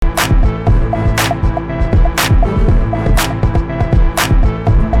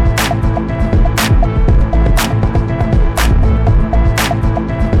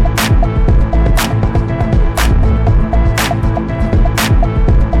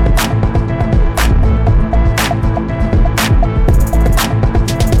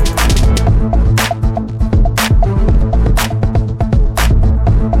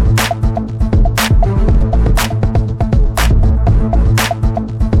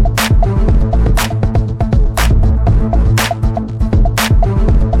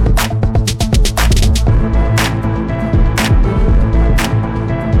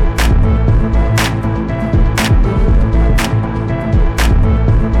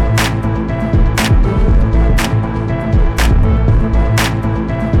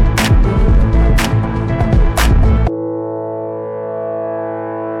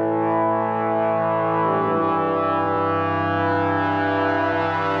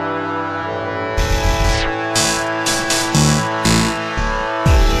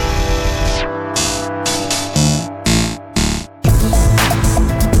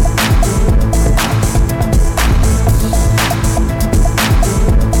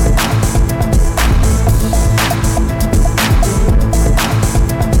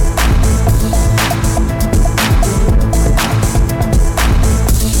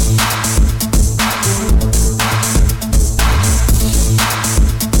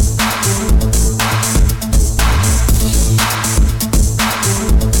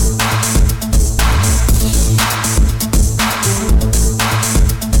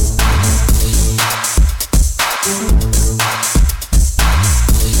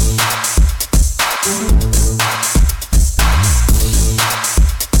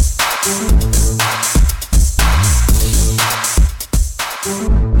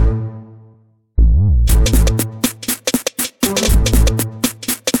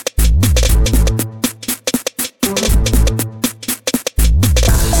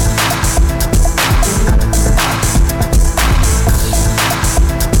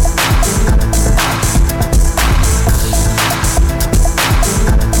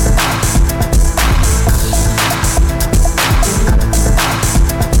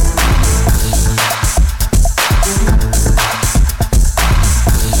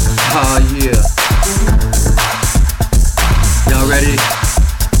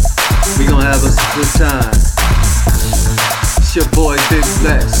We gon' have us a good time. It's your boy Big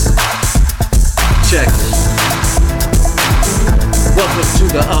Lex. Check it. Welcome to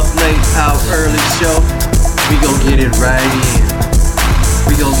the Up Late Out Early show. We gon' get it right in.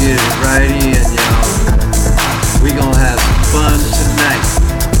 We gon' get it right in, y'all. We gon' have some fun tonight.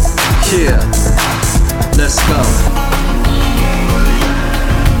 Yeah, let's go.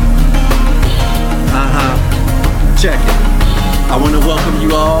 Check it. I wanna welcome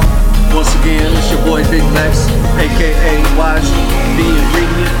you all. Once again, it's your boy Big Lex, aka Wise the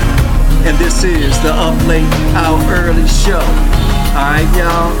Ingredient. And this is the Up Late Out Early show. Alright,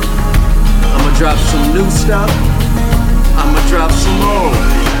 y'all. I'ma drop some new stuff. I'ma drop some old.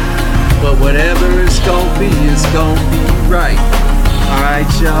 But whatever it's gon' be right. Alright,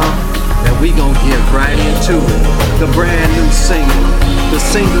 y'all. And we gon' get right into it. The brand new single. The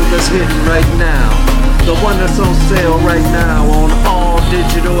single that's hitting right now. The one that's on sale right now on all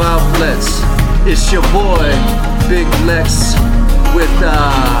digital outlets. It's your boy, Big Lex, with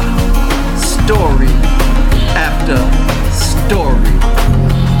story after story.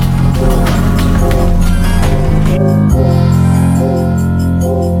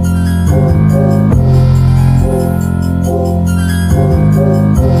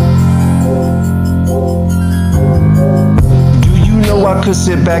 I could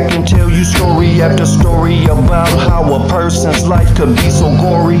sit back and tell you story after story about how a person's life could be so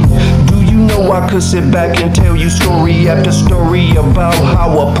gory. Do you know I could sit back and tell you story after story about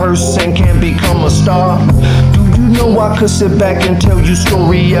how a person can become a star? Do you know I could sit back and tell you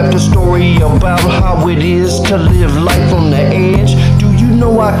story after story about how it is to live life on the edge? Do you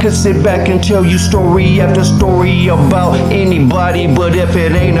know I could sit back and tell you story after story about anybody, but if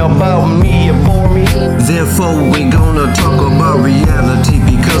it ain't about me, it bore me. Therefore we gonna talk about reality,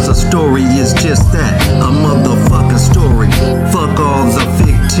 because a story is just that, a motherfucking story. Fuck all the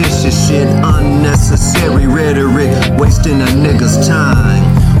fictitious shit, unnecessary rhetoric, wasting a nigga's time.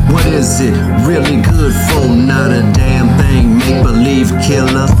 What is it really good for? Not a damn thing. Make believe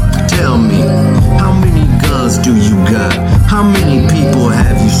killer. Tell me, how many guns do you got? How many people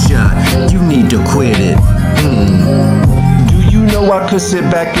have you shot? You need to quit it. You know I could sit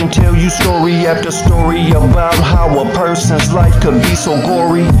back and tell you story after story about how a person's life could be so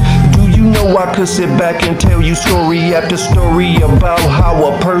gory. Do you know I could sit back and tell you story after story about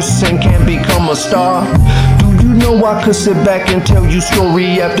how a person can become a star? Do you know I could sit back and tell you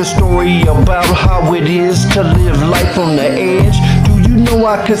story after story about how it is to live life on the edge? You know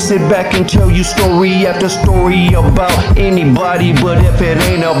I could sit back and tell you story after story about anybody, but if it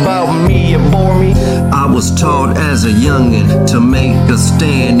ain't about me, it bore me. I was taught as a youngin' to make a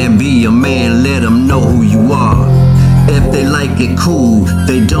stand and be a man, let them know who you are. If they like it, cool,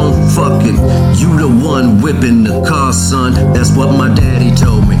 they don't fuck it. You the one whipping the car, son. That's what my daddy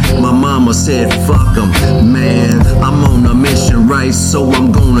told me. My mama said, fuck 'em, man. I'm on a mission, right, so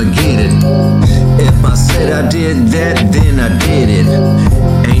I'm gonna get it. If I said I did that, then I did it.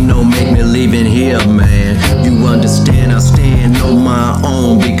 Ain't no make me leave in here, man. You understand, I stand on my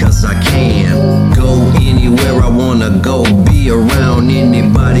own because I can. Go anywhere I wanna go, be around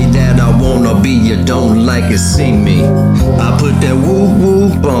anybody that I wanna be. You don't like it, see me. I put that whoop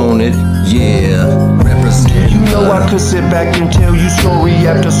whoop on it, yeah, represent. You know I could sit back and tell you story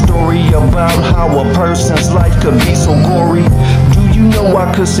after story about how a person's life could be so gory. Do you know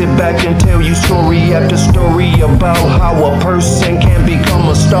I could sit back and tell you story after story about how a person can become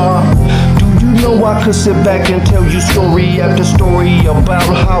a star? Do you know I could sit back and tell you story after story about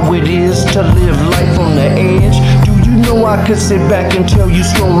how it is to live life on the edge? You know I could sit back and tell you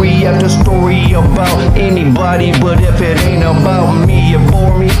story after story about anybody, but if it ain't about me, it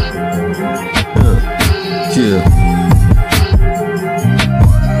bore me. Yeah.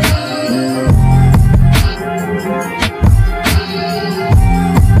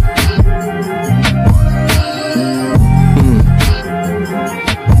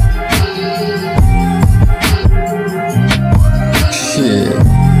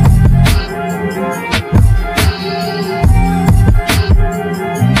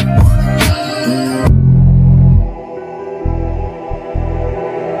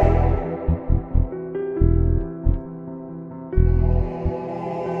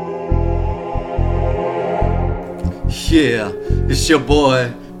 Yeah, it's your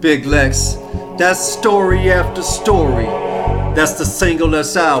boy, Big Lex. That's story after story. That's the single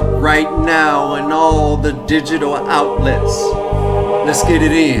that's out right now in all the digital outlets. Let's get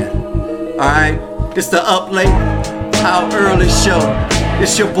it in. Alright, it's the Up Late Out Early show.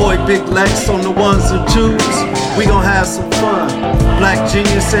 It's your boy Big Lex on the ones and twos. We gon' have some fun. Black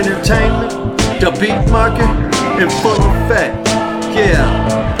Genius Entertainment, the beat market in full effect.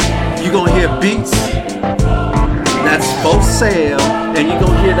 Yeah, you You gonna hear beats that's for sale, and you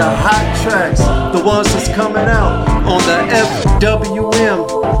gonna hear the hot tracks, the ones that's coming out on the FWM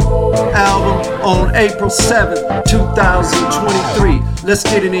album on April 7th, 2023. Let's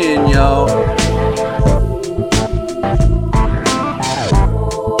get it in, y'all.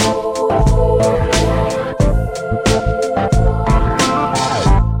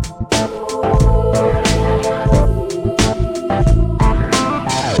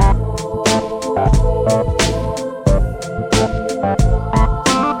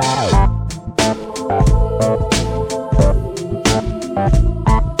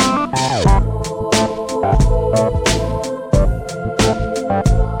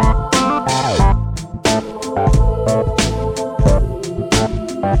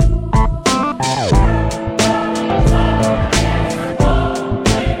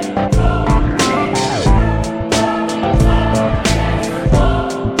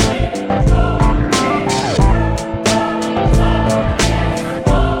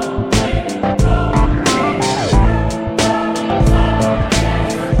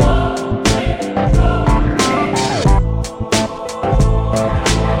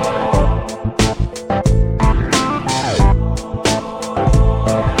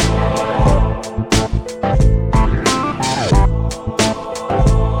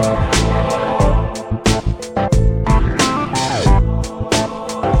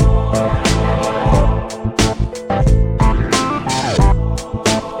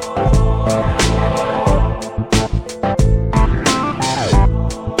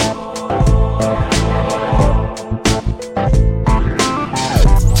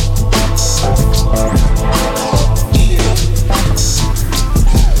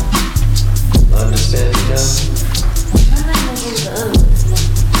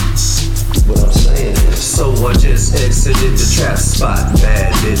 Exited the trap spot, bad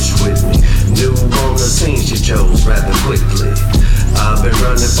bitch with me. New on the scene, she chose rather quickly. I've been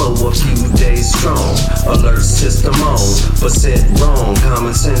running for a few days strong. Alert system on, but set wrong.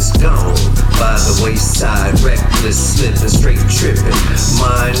 Common sense gone. By the wayside, reckless, slipping, straight tripping.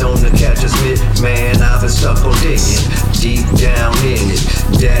 Mine on the catcher's mitt, man, I've been stuck on digging. Deep down in it,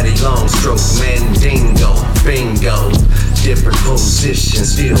 daddy long stroke, mandingo, bingo. Different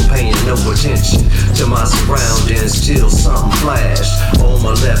positions, still paying no attention to my surroundings, till something flashed. On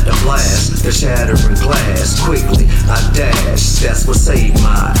my left a blast, the shattering glass. Quickly I dashed, that's what saved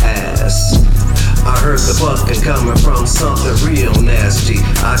my ass. I heard the bucking coming from something real nasty.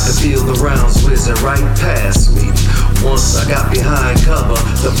 I could feel the rounds whizzing right past me. Once I got behind cover,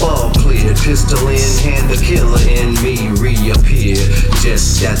 the ball cleared. Pistol in hand, the killer in me reappeared.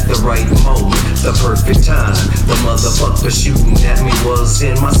 Just at the right moment, the perfect time. The motherfucker shooting at me was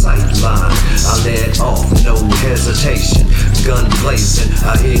in my sight line. I let off, no hesitation. Gun blazing,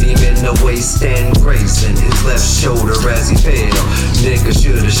 I hit him in the waist and grazing his left shoulder as he fell. Nigga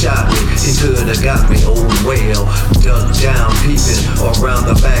should've shot me, he could've got me, oh well. Ducked down, peeping around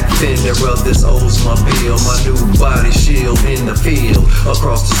the back fender of this Oldsmobile. My new body shield in the field.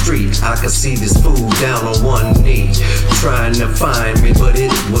 Across the street, I could see this fool down on one knee, trying to find me, but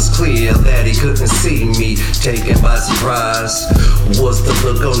it was clear that he couldn't see me. Taken by surprise was the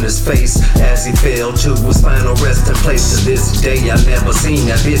look on his face as he fell to his final resting place. To this day, I never seen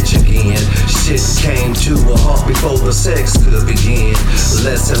that bitch again. Shit came to a halt before the sex could begin.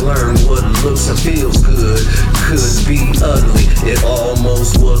 Lesson learned, what looks and feels good could be ugly. It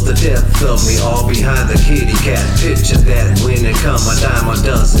almost was the death of me, all behind the kitty cat picture that when it come a dime a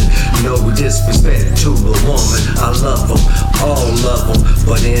dozen. No disrespect to the woman, I love them, all of them,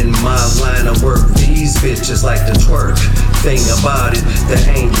 but in my line of work, these bitches like to twerk. Thing about it, they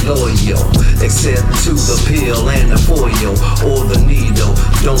ain't loyal, except to the pill and the foil or the needle.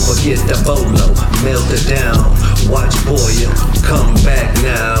 Don't forget the bolo, melt it down, watch boil, come back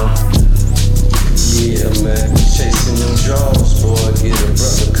now. Yeah, man, chasing them draws, boy, get a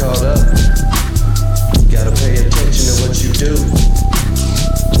brother caught up. Gotta pay attention to what you do.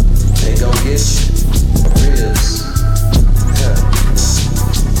 They gon' get you, Riz.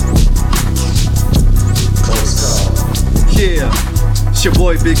 Close call. Yeah, it's your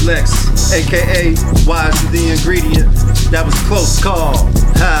boy Big Lex, aka Wise of the Ingredient. That was close call.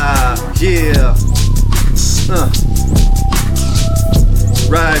 Ha, yeah.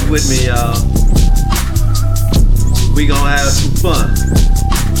 Ride with me, y'all. We gonna have some fun.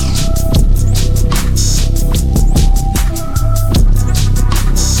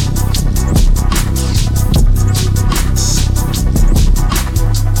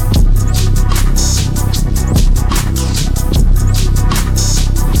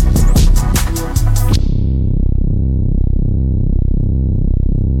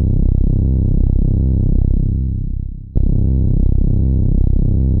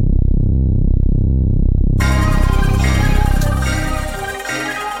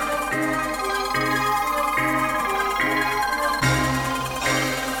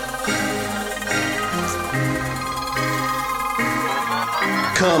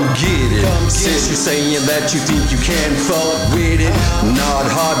 come get it. Since you saying that you think you can fuck with it, not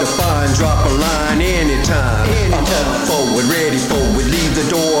hard to find, drop a line anytime. I'm up forward, ready for it, leave the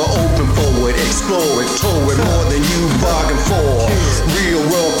door open for it, explore it, tour it, more than you bargained for. Real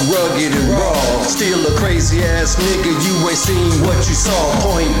rough, rugged and raw, still a crazy ass nigga, you ain't seen what you saw.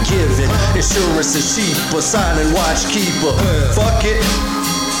 Point given, insurance is cheap, a silent watch keeper. Fuck it.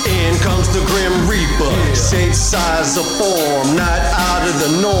 In comes the Grim Reaper, shape, size, or form, not out of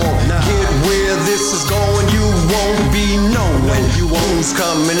the norm. Get where this is going, you won't be knowing who's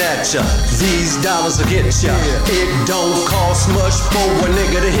coming at ya. These dollars will get ya. It don't cost much for a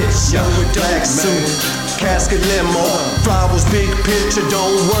nigga to hit ya. Black suit, casket limo, flowers, big picture.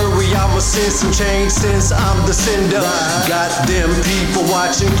 Don't worry, I'ma send some change since I'm the sender. Got them people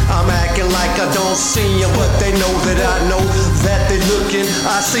watching, I'm acting like I don't see 'em, but they know that I know that they looking.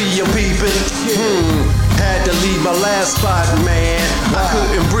 I see you peeping. Had to leave my last spot, man. I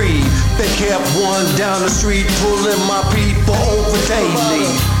couldn't breathe. They kept one down the street, pulling my people over daily,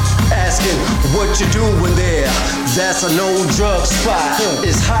 asking what you doing there. That's a no drug spot.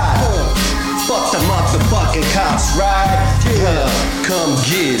 It's hot. Fuck the motherfucking cops, right? Come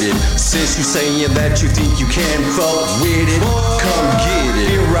get it. Since you saying that you think you can fuck with it, come get it.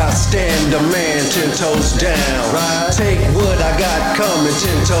 Here I stand, a man 10 toes down. Take what I got coming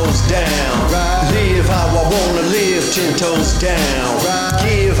 10 toes down. Live how I wanna live 10 toes down.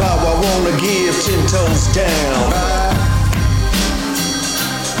 Give how I wanna give 10 toes down.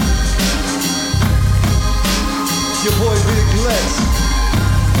 Your boy Big Lex,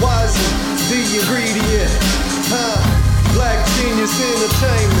 Wiser, the ingredient, Black Genius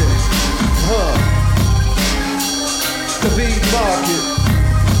Entertainment, the beat market,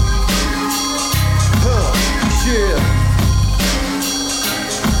 yeah,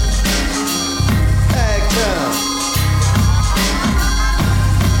 Agtown,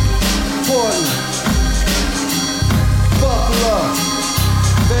 Portland, Buffalo,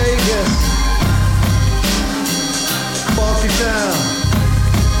 Vegas, Funky Town,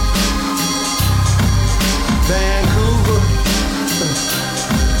 Vancouver,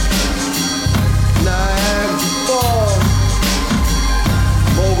 Niagara Falls,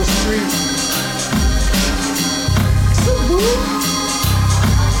 Bower Street,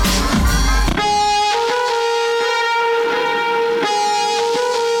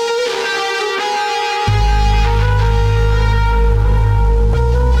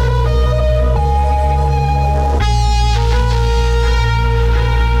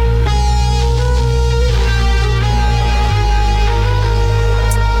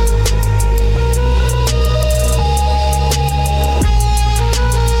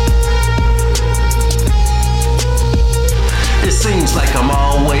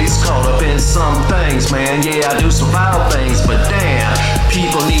 some things, man. Yeah, I do some foul things, but damn,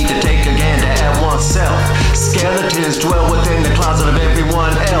 people need to take a gander at oneself. Skeletons dwell within the closet of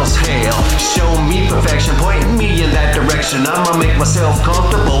everyone else. Hell, show me perfection, point me in that direction. I'ma make myself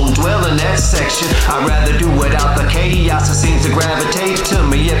comfortable, dwell in that section. I'd rather do without the chaos that seems to gravitate to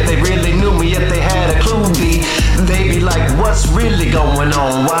me. If they really knew me, if they had a clue, they'd be like, what's really going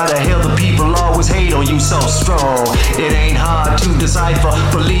on? Why the hell do people always hate on you so strong? It ain't hard to decipher,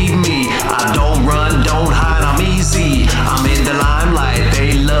 believe me. I don't run, don't hide, I'm easy. I'm in the limelight,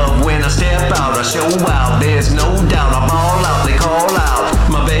 they love when I step out. I show out, there's no doubt. I ball out, they call out.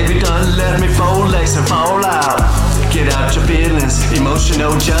 My baby done let me fold legs and fall out. Get out your feelings,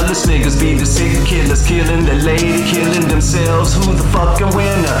 emotional, jealous niggas be the sick killers, killing the lady, killing themselves. Who the fucking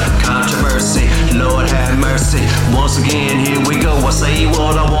winner? Controversy, Lord have mercy. Once again, here we go. I say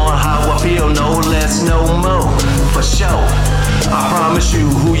what I want, how I feel, no less, no more. For sure. I promise you,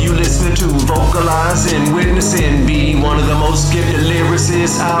 who you listening to, vocalizing, witnessing, be one of the most gifted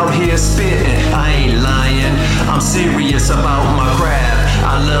lyricists out here spitting. I ain't lying, I'm serious about my craft.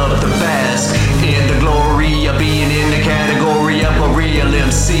 I love to bask in the glory of being in the category of a real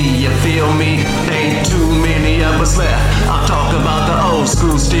MC. You feel me? Ain't too many of us left. I'm talking about the old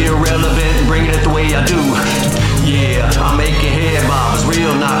school, still relevant, bringing it the way I do. Yeah, I'm making head bobbers,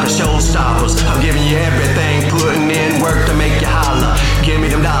 real knockers, showstoppers. I'm giving you everything, putting in work to make you holler. Give me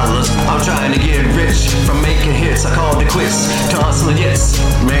them dollars, I'm trying to get rich from making hits. I called it quits to hustling hits.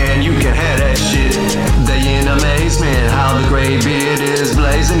 Man, you can have that shit. They in amazement how the gray beard is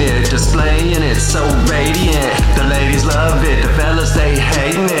blazing it, displaying it so radiant. The ladies love it, the fellas they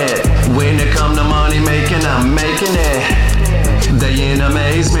hating it. When it come to money making, I'm making it. They in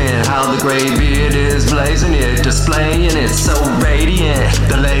amazement how the gray beard is blazing it, displaying it so radiant.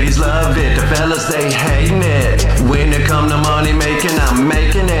 The ladies love it, the fellas they hating it. When it come to money making, I'm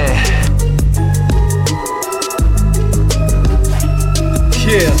making it.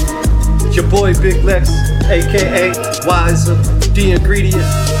 Yeah. boy Big Lex, aka Wiser, the ingredient.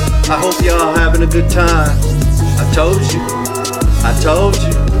 I hope y'all having a good time. I told you.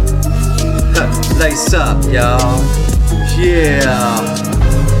 Lace up, y'all. Yeah.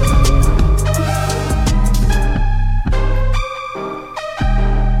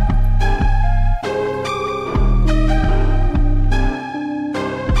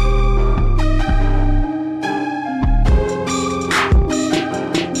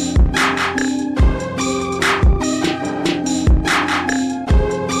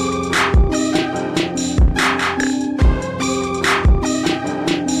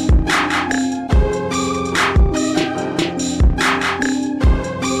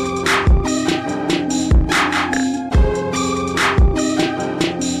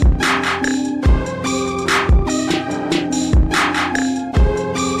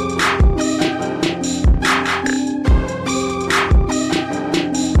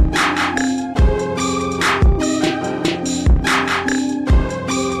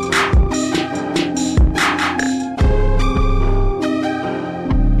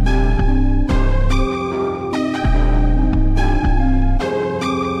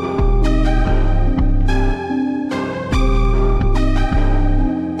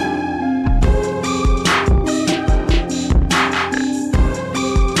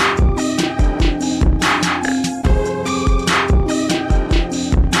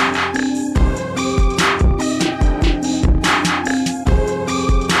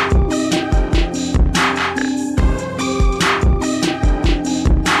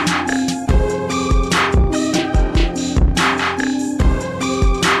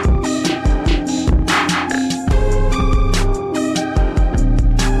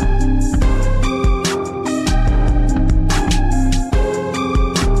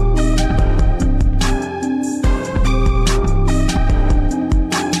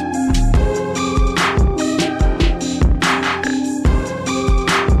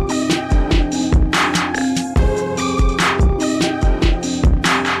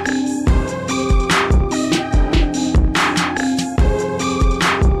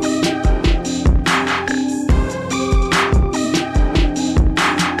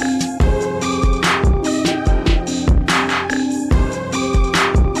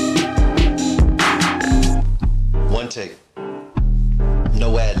 Take.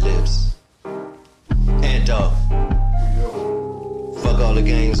 No ad-libs. And fuck all the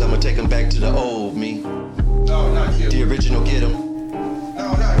games, I'ma take them back to the old me. No, not you. The original get 'em.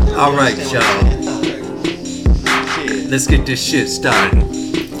 No, not you. Alright, y'all. Let's get this shit started.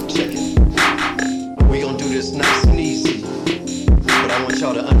 Check it. We gon' do this nice and easy. But I want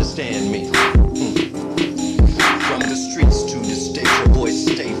y'all to understand me. From the streets to the stage, your boys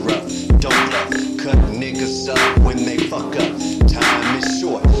stay rough. Don't bluff. Cut niggas up when they fuck up. Time is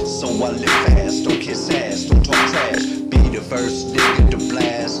short, so I live fast. Don't kiss ass, don't talk trash. Be the first nigga to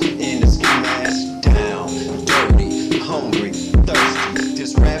blast in the ski mask. Down, dirty, hungry, thirsty.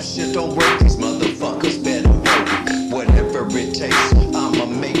 This rap shit don't work, these motherfuckers better worry. Whatever it takes, I'ma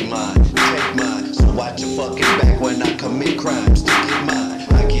make mine, take mine. So watch your fucking back when I commit crimes to get mine.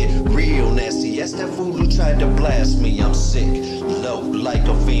 I get real nasty, yes, that fool who tried to blast me. I'm sick, low, like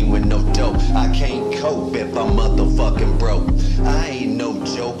a fiend with no dope. I can't cope if I'm motherfucking broke. I ain't no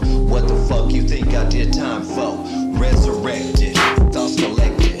joke, what the fuck you think I did time for? Resurrected, thoughts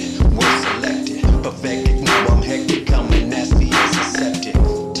collected, words selected, perfected. Now I'm hectic, I'm nasty as a septic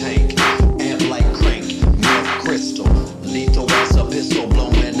tank, amp like crank, meth crystal, lethal as a pistol,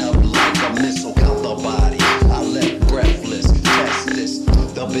 blowing up like a missile. Count the body, I left breathless. Test this,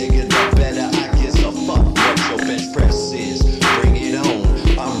 the bigger the better. I guess a fuck what your bench press is. Bring it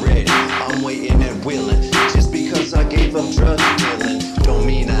on, I'm ready, I'm waiting and willing. Just because I gave up drug dealing don't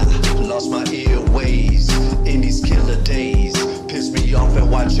mean I lost my earways in these killer days. Piss me off and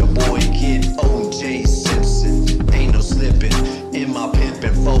watch your boy get O.J. Simpson. Ain't no slipping in my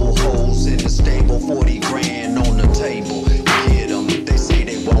pimpin'. 4 holes in the stable, 40 grand on the table. Get 'em, they say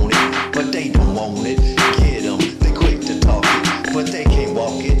they want it, but they don't want it. Get 'em, they quick to talk it, but they can't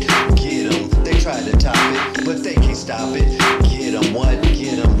walk it. Get 'em, they try to top it, but they can't stop it. Get 'em, what?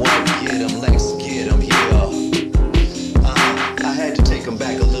 Get 'em, what? Get 'em, let's get 'em, yeah. I had to take 'em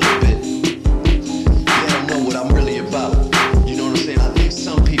back a little bit. Let 'em know what I'm really about. You know what I'm saying? I think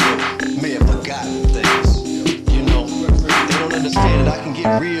some people may have forgotten things. You know, they don't understand that I can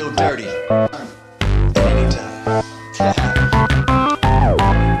get real dirty anytime.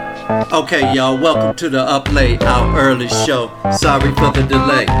 Okay, y'all, welcome to the Up Late, our early show. Sorry for the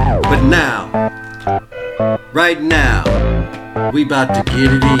delay. But now, right now, we about to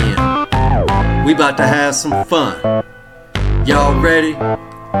get it in. We about to have some fun. Y'all ready?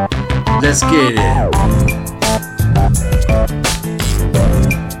 Let's get it.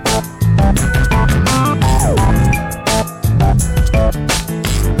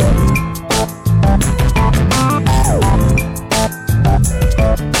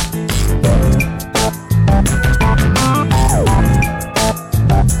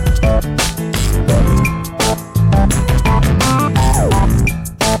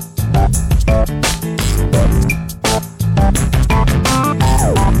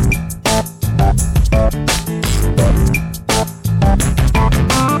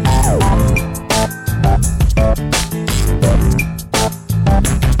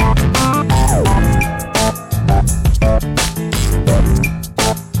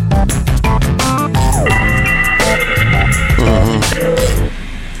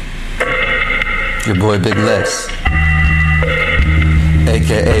 Your boy Big Lex,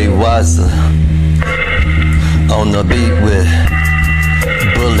 aka Wiser, on the beat with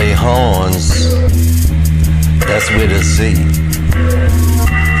Bully Horns. That's with a Z.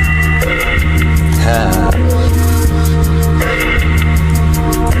 Ha.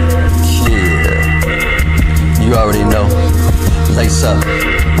 Yeah. You already know. Lace up.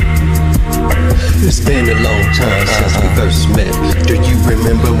 It's been a long time since we first met. Do you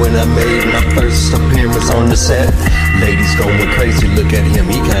remember when I made my first appearance on the set? Ladies going crazy, look at him,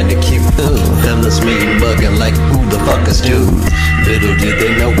 he kinda cute. Fellas mean mugging like, who the fuck is dude? Little did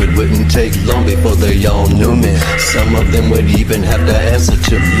they know it wouldn't take long before they all knew me. Some of them would even have to answer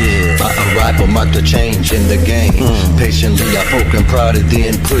to me. My arrival marked a change in the game. Patiently I poke and prodded,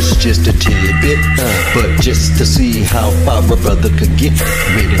 then pushed just a tidbit, but just to see how far a brother could get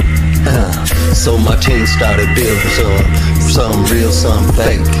with it. So my team started building some real, some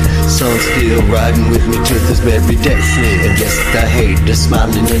fake. Some still riding with me to this very day. And yes, I hate the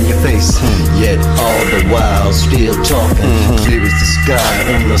smiling in your face. Yet all the while still talking. Clear as the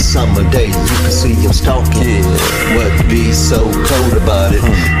sky on a summer day, you can see him stalking. What be so cold about it?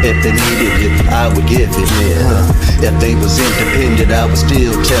 If they needed it, I would give it. If they was independent, I would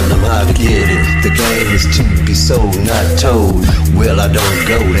still tell them how to get it. The game is to be sold, not told. Well, I don't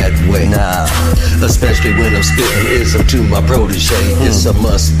go that way. Nah. Especially when I'm spitting ism to my protege. It's a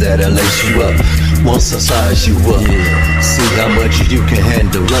must that I lace you up once I size you up. See how much you can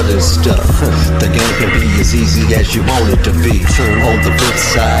handle other stuff. The game can be as easy as you want it to be. On the flip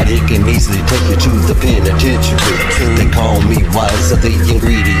side, it can easily take you to the penitentiary. They call me Wiser, the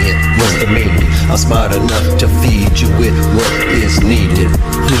ingredient. What's the meaning? I'm smart enough to feed you with what is needed.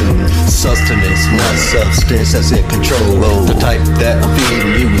 Sustenance, not substance, as in control. The type that I'm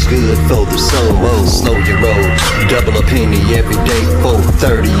feeding you is good for the soul. Slow your roll, double a penny every day for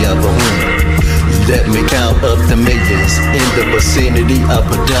 30 of them. Let me count up the millions in the vicinity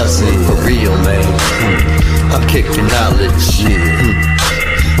of a dozen. For real, man, I'm kicking knowledge.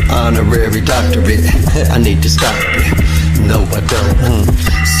 Honorary doctorate, I need to stop it. No, I don't,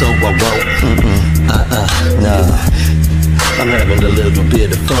 so I won't. I'm having a little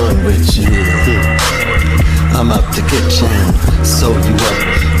bit of fun with you. I'm out to get you, sew you up,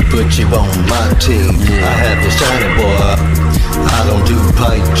 put you on my team. I have a shiny boy, I don't do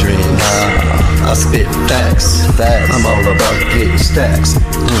pipe dreams. I spit facts. I'm all about getting stacks.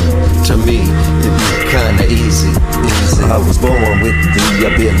 To me, it be kinda easy. I was born with the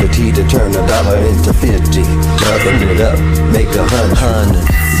ability to turn $1 into 50. Double it up, make 100.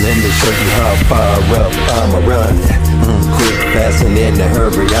 Let me show you how far up I'ma run it. Quick, fast, and in a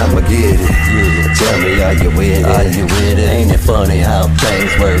hurry, I'ma get it. Tell me, are you with it? Are you with it? Ain't it funny how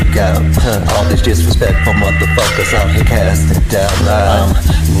things work out? All these disrespectful motherfuckers out here casting doubt. I'm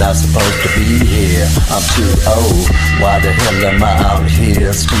not supposed to be here, I'm too old. Why the hell am I out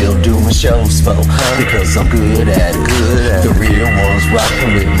here still doing shows for? Because I'm good at it. The real ones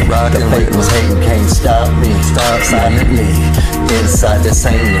rockin' with me. The fake ones hating can't stop me. Stop silently inside the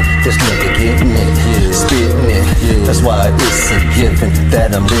saying, this nigga getting it, spitting it. That's why it's a given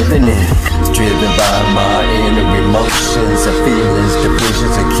that I'm living it. Driven by my inner emotions and feelings,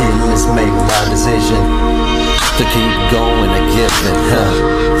 divisions and killings. Make my decision to keep going and giving.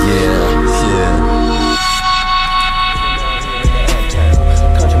 Yeah.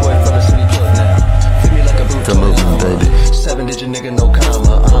 Country boy from the city club now. Feel me like a boot to moving, baby. 7-digit nigga, no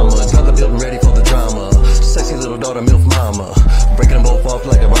comma. I'm a brother building ready for the drama. Sexy little daughter, MILF mama. Breaking them both off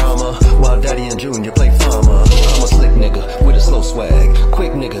like a rama. While daddy and junior play farmer. I'm a slick nigga with a slow swag.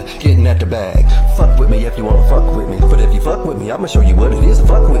 Quick nigga, getting at the bag. Fuck with me if you wanna fuck with me. But if you fuck with me, I'ma show you what it is to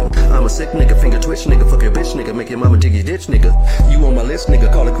fuck with me. I'm a sick nigga, finger twitch nigga. Fuck your bitch nigga, make your mama dig your ditch nigga. You on my list nigga,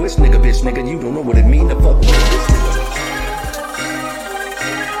 call it quits nigga, bitch nigga. You don't know what it mean to fuck with this nigga.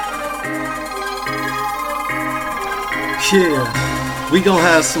 Yeah. We gonna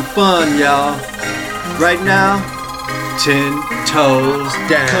have some fun, y'all. Right now, 10 toes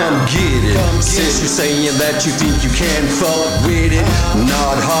down. Come get it. Since you're saying that you think you can fuck with it,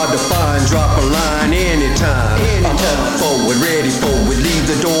 not hard to find, drop a line anytime. I'm up for it, ready for it, leave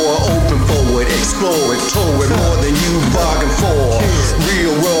the door open for it, explore it, tow it, more than you bargained for.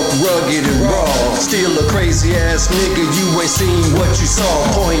 Real rough, rugged and raw, still a crazy ass nigga, you ain't seen what you saw.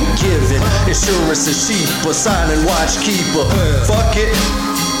 Point given, insurance is cheap, a silent watch keeper. Fuck it.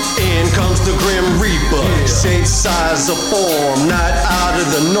 In comes the Grim Reaper, shape, size, or form, not out of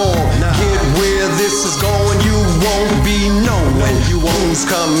the norm. Get where this is going, you won't be knowing who's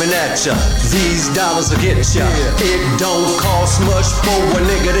coming at ya. These dollars will get ya. It don't cost much for a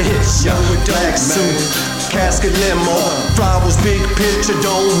nigga to hit ya. Black suit, casket limo, flowers, big picture.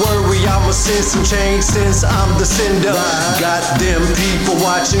 Don't worry, I'ma send some change since I'm the sender. Got them people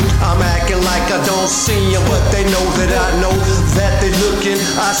watching, I'm acting like I don't see them, but they know that I know that they looking.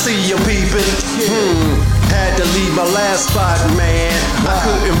 I see you peeping. Had to leave my last spot, man. I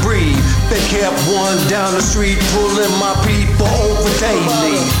couldn't breathe. They kept one down the street, pulling my people over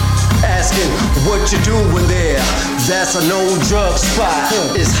daily, asking what you doing there. That's a known drug spot.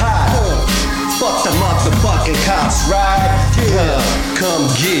 It's hot. Fuck the motherfucking cops, right? Come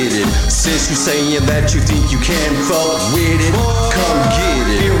get it. Since you saying that you think you can fuck with it, come get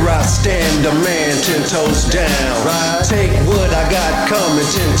it. Here I stand, a man 10 toes down. Take what I got coming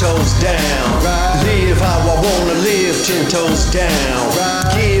 10 toes down. Live how I wanna live 10 toes down.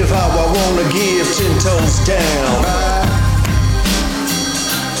 Give how I wanna give 10 toes down.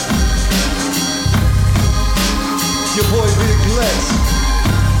 Your boy Big Lex,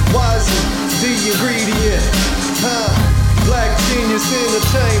 Wiser, the ingredient, Black Genius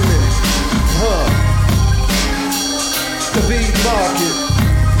Entertainment, the beat market,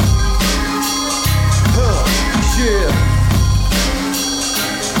 yeah,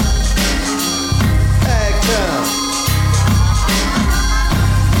 Agtown,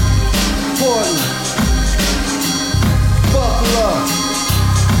 Portland, Buffalo,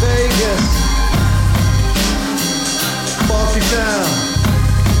 Vegas, Funky Town,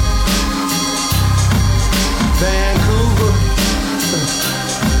 Vancouver,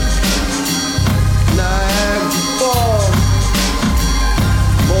 Niagara Falls,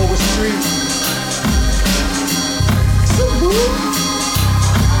 Morgan Street, Cebu.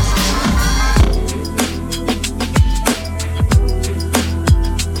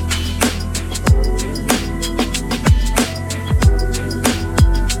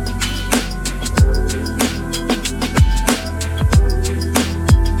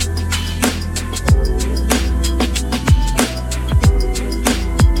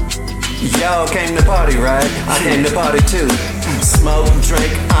 Y'all came to party, right? I came to party too. Smoke,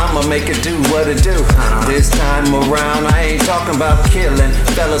 drink, I'ma make it do what it do. This time around, I ain't talking about killing.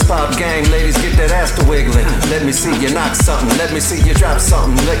 Fellas pop game, ladies get that ass to wiggling. Let me see you knock something, let me see you drop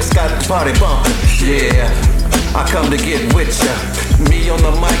something. Lex got the party bumping, yeah. I come to get with ya. Me on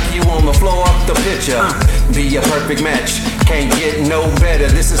the mic, you on the floor, up the picture. Be a perfect match, can't get no better.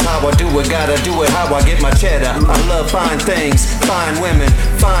 This is how I do it, gotta do it how I get my cheddar. I love fine things, fine women,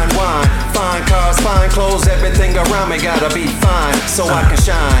 fine wine, fine cars, fine clothes. Everything around me gotta be fine, so I can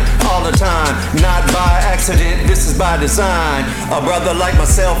shine all the time. Not by accident, this is by design. A brother like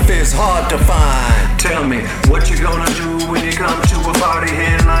myself is hard to find. Tell me, what you gonna do when you come to a party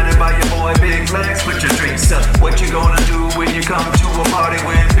headlined by your boy Big Lex? Put your drinks up. What you gonna do when you come to a party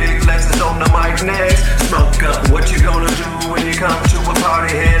when Big Lex is on the mic next? Smoke up. What you gonna do when you come to a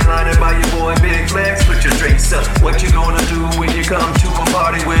party headlined by your boy Big Lex? Put your drinks up. What you gonna do when you come to a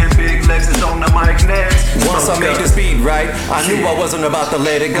party when Big Lex is on the mic next? Once I made this beat right, I knew I wasn't about to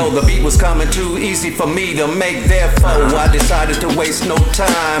let it go. The beat was coming too easy for me to make, therefore I decided to waste no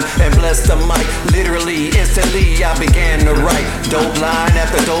time and bless the mic. Literally, instantly, I began to write dope line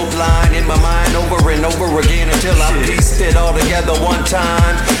after dope line in my mind over and over again until I pieced it all together one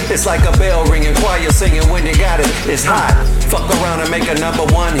time. It's like a bell ringing, choir singing. When you got it, it's hot. Fuck around and make a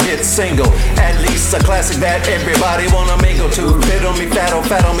 #1 hit single. At least a classic that everybody wanna mingle to. Fit on me, fat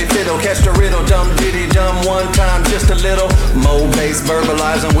on me, fiddle. Catch the riddle, dumb diddy dumb one time, just a little. Mo bass,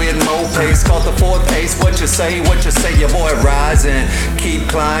 verbalizing with mo pace. Caught the 4th ace, what you say, your boy rising. Keep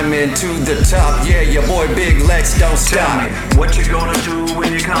climbing to the top, yeah, your boy Big Lex don't stop. Tell me, what you gonna do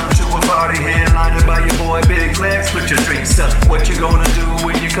when you come to a party headlined by your boy Big Lex? Put your drinks up. What you gonna do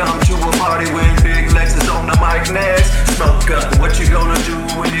when you come to a party when Big Lex is on the mic next? Smoke up. What you gonna do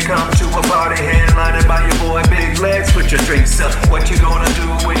when you come to a party headlined by your boy Big Lex? Put your drinks up. What you gonna do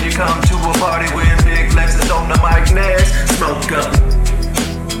when you come to a party when Big Lex is on the mic next? Smoke up.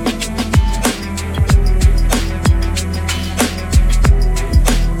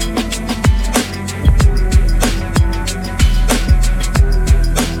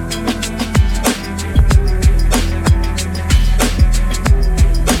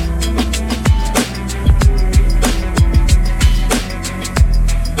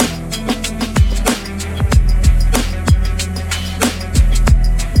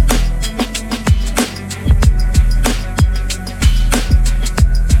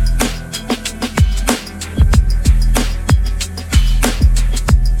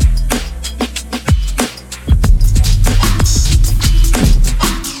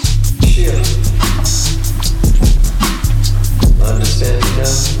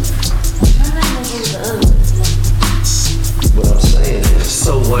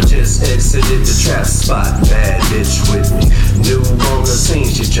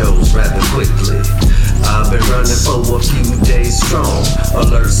 chose rather quickly. I've been running for a few days strong.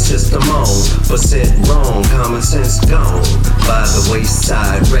 Alert system on, but set wrong. Common sense gone. By the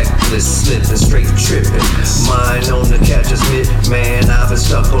wayside, reckless, slipping, straight tripping. Mine on the catcher's mitt, man, I've been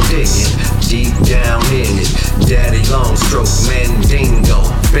stuck on digging. Deep down in it, daddy long stroke, mandingo,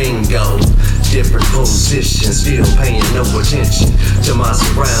 bingo. Different positions, still paying no attention to my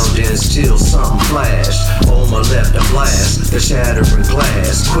surroundings, till something flash. On my left, a blast, the shattering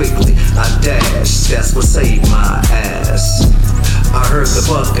glass. Quickly, I dash, that's what saved my ass. I heard the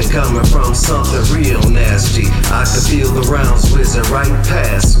bucking coming from something real nasty. I could feel the rounds whizzing right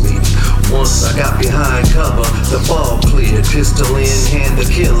past me. Once I got behind cover, the fog cleared. Pistol in hand, the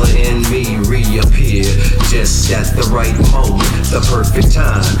killer in me reappeared. Just at the right moment, the perfect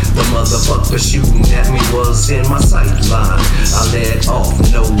time. The motherfucker shooting at me was in my sight line. I let off,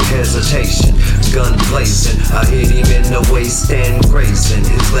 no hesitation. Gun blazing, I hit him in the waist and grazing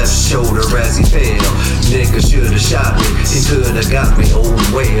his left shoulder as he fell. Nigga should've shot me, he could've got me, oh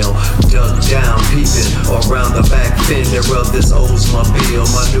well. Dug down, peeping around the back fender of this Oldsmobile.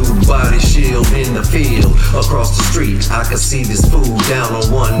 My new body shield in the field. Across the street, I could see this fool down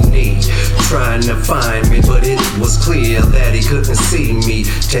on one knee, trying to find me, but it was clear that he couldn't see me.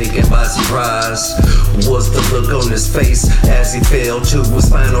 Taken by surprise was the look on his face as he fell to his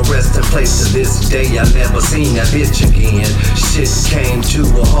final resting place. To this day, I never seen that bitch again. Shit came to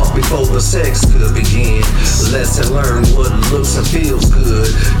a halt before the sex could begin. Lesson learned, what looks and feels good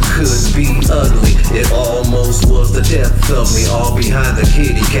could be ugly. It almost was the death of me, all behind the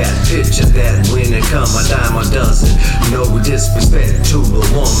kitty cat. Picture that when it come a dime a dozen. No disrespect to the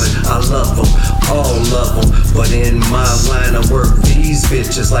woman, I love them, all of them. But in my line of work, these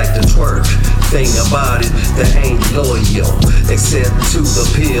bitches like to twerk. Thing about it, they ain't loyal, except to the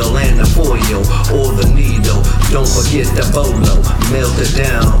pill and the foil or the needle. Don't forget the bolo, melt it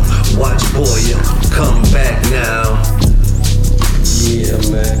down, watch boil, come back now. Yeah,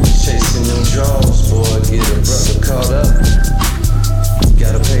 man, chasing them draws, boy, get a brother caught up.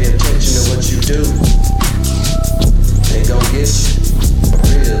 Gotta pay attention to what you do. They gon' get you,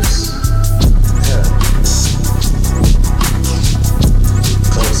 Riz.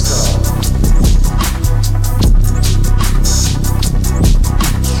 Close call.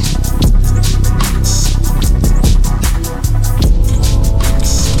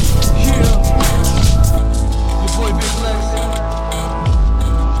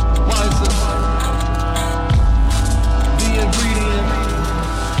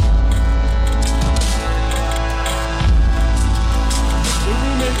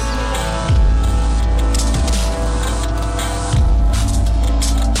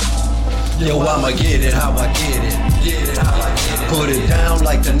 Yo, I'ma get it how I get it. Get it how I get it. Put it down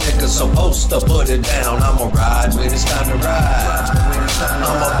like the nigga supposed to put it down. I'ma ride when it's time to ride.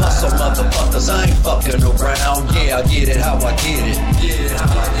 I'ma bust some motherfuckers, I ain't fucking around. Yeah, I get it how I get it. Get it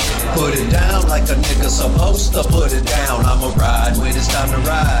how I get it. Put it down like a nigga supposed to put it down. I'ma ride when it's time to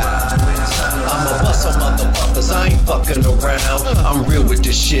ride. I'ma bust some motherfuckers, I ain't fucking around. I'm real with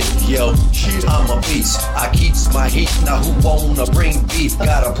this shit, yo. I'm a beast, I keeps my heat. Now who wanna bring beef?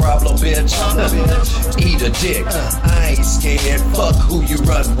 Got a problem, bitch? Eat a dick, I ain't scared. Fuck who you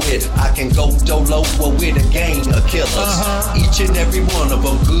run with. I can go dolo with a gang of killers. Each and every one of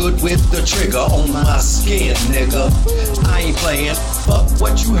them good with the trigger on my skin, nigga. I ain't playing. Fuck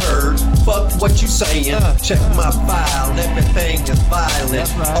what you heard, fuck what you saying. Check my file, everything is violent.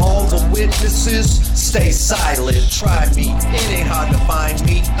 All the witnesses stay silent. Try me, it ain't hard to find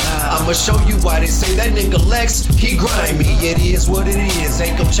me. I'ma show you why they say that nigga Lex, he grimy. It is what it is,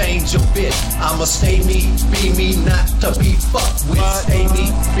 ain't gon' change a bit. I'ma stay me, be me, not to be fucked with. Stay me,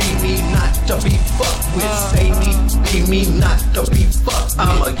 be me, not to be fucked with. Stay me, be me, not to be fucked with.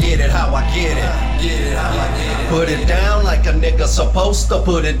 I'ma get it how I get it. Get it how I get it. Put it down like a nigga supposed to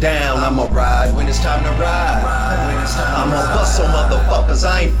put it down. I'ma ride when it's time to ride. I'ma bust some motherfuckers,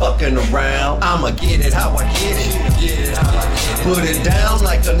 I ain't fucking around. I'ma get it how I get it. Put it down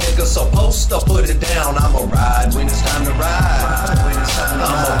like a nigga supposed to put it down. I'ma ride when it's time to ride.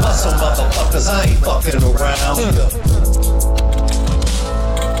 I'ma bust some motherfuckers, I ain't fucking around.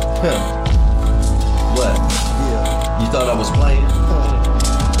 What? You thought I was playing?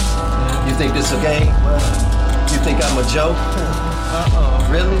 You think this a game? You think I'm a joke?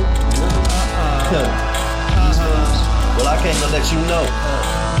 Really? Well, I came to let you know.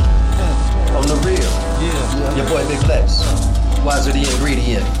 On the real. Your boy Big Flex. Wiser the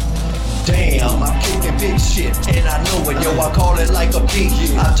ingredient. Damn, I'm kicking big shit, and I know it, yo, I call it like a beat.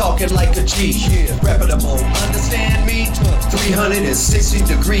 I talk it like a G, reputable, understand me? 360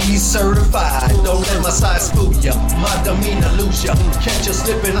 degrees certified. Don't let my size fool ya, my demeanor lose ya. Catch you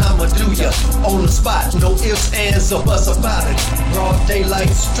slipping, I'ma do ya on the spot. No ifs, ands, or buts about it. Broad daylight,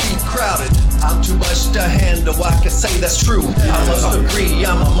 street crowded. I'm too much to handle, I can say that's true. I must agree,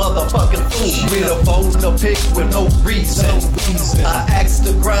 I'm a motherfucking fool. With a bone to pick with no reason. I axe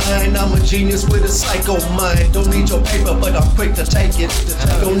the grind, I'm a genius with a psycho mind. Don't need your paper, but I'm quick to take it.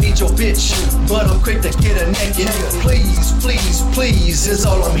 Don't need your bitch, but I'm quick to get her naked. Please, please, please, is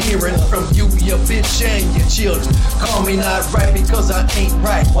all I'm hearing from you, your bitch, and your children. Call me not right because I ain't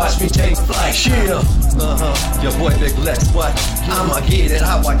right. Watch me take flight. Yeah, your boy Big Lex, what? I'ma get it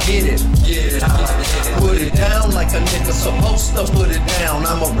how I get it. Put it down like a nigga supposed to put it down.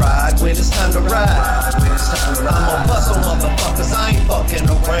 I'ma ride when it's time to ride. I'ma bust on motherfuckers, I ain't fucking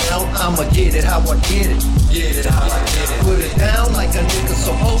around. I'ma get it how I get it. Put it down like a nigga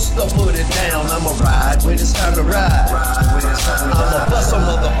supposed to put it down. I'ma ride when it's time to ride. I'ma bust on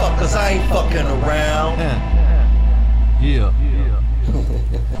motherfuckers, I ain't fucking around. Yeah.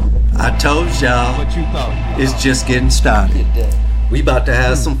 I told y'all, What you thought? it's just getting started. We about to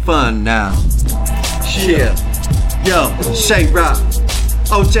have some fun now. Yeah. Yo, Shay Rock,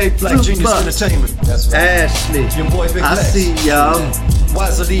 OJ Black Genius Buck, Entertainment. That's right. Ashley. Your boy Big I Lex. see y'all.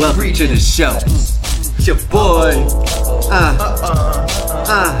 Wisely Welcome to the show. It's your boy.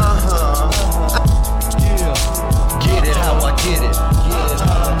 Get it how I get it. Get it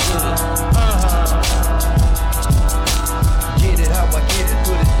how I get it. Get it how I get it.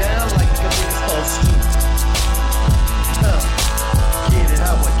 Put it down like it's supposed to. Get it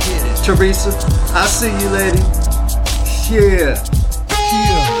how I get it. Teresa, I see you, lady. Yeah.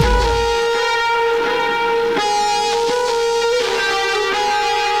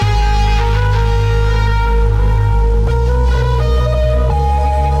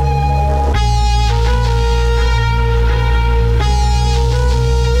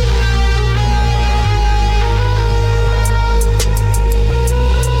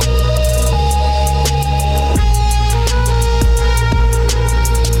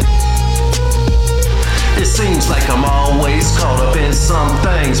 It seems like I'm always caught up in some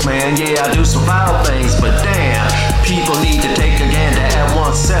things, man. Yeah, I do some foul things, but damn, people need to take a gander at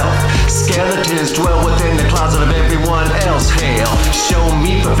oneself. Skeletons dwell within the closet of everyone else. Hell, show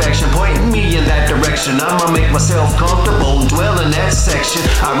me perfection, point me in that direction. I'ma make myself comfortable, dwell in that section.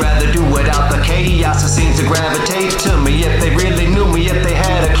 I'd rather do without the chaos that seems to gravitate to me. If they really knew me, if they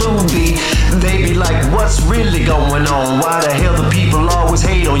had a clue, they'd be like, what's really going on? Why the hell do people always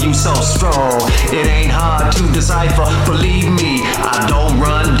hate on you so strong? It ain't hard to decipher, believe me. I don't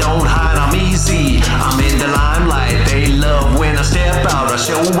run, don't hide, I'm easy. I'm in the limelight, they love when I step out. I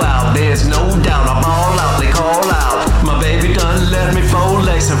show out, there's no doubt. I ball out, they call out. My baby done let me fold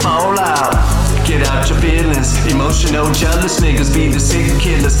legs and fall out. Get out your feelings, emotional, jealous niggas be the sick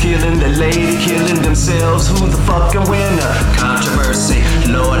killers, killing the lady, killing themselves. Who the fucking winner? Controversy,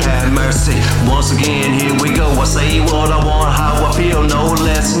 Lord have mercy. Once again, here we go. I say what I want, how I feel, no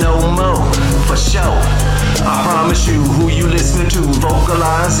less, no more. For sure. I promise you, who you listening to,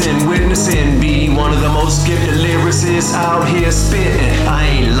 vocalizing, witnessing, be one of the most gifted lyricists out here spitting. I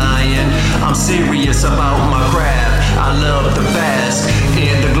ain't lying, I'm serious about my craft. I love to bask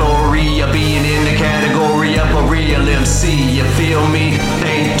in the glory of being in the category of a real MC. You feel me?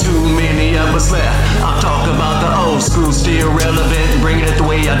 Ain't too many of us left. I'm talking about the old school, still relevant, bringing it the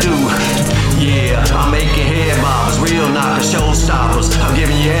way I do. Yeah, I'm making head bobbers, real knockers, showstoppers. I'm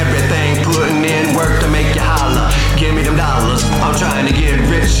giving you everything, putting in work to make you holler. Give me them dollars, I'm trying to get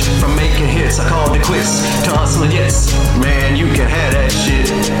rich from making hits. I called it quits to hustling, yes. Man, you can have that shit.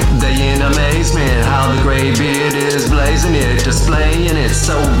 They in amazement, how the gray beard is blazing it, displaying it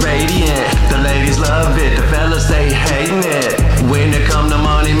so radiant. The ladies love it, the fellas they hating it. When it come to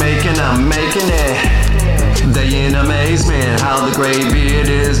money making, I'm making it. They in amazement, how the gray beard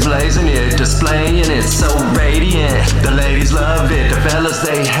is blazing it, displaying it so radiant. The ladies love it, the fellas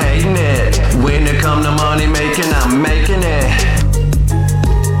they hating it. When it come to money making, I'm making it.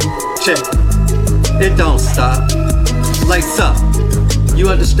 Check. It don't stop. Lace up. You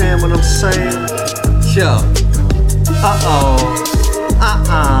understand what I'm saying? Yo.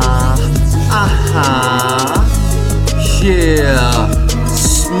 Yeah.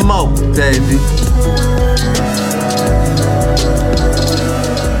 Smoke, baby.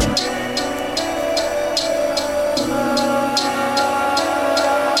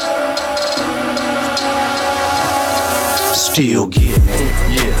 Still getting it,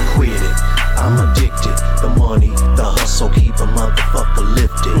 yeah, quit it. I'm addicted. The money, the hustle, keep a motherfucker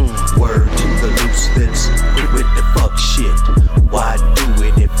lifted. Word to the loose lips, quit with the fuck shit. Why do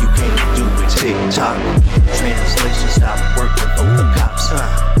it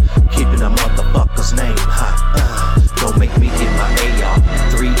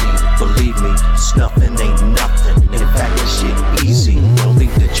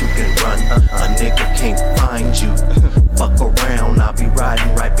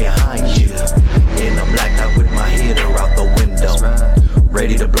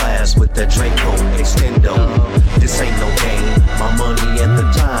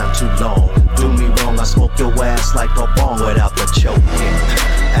too long. Do me wrong, I smoke your ass like a bong without the choking.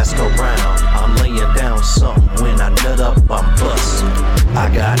 Ask around, I'm laying down something. When I nut up, I'm busting.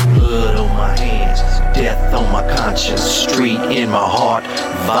 I got blood on my hands, death on my conscience, street in my heart,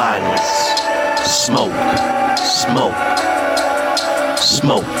 violence. Smoke, smoke,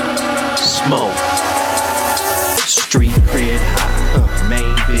 smoke, smoke. Street cred high,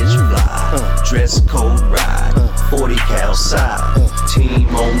 main bitch fly, dress code ride, 40 cal side, team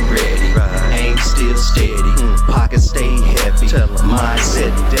on ready, aim still steady, pocket stay heavy,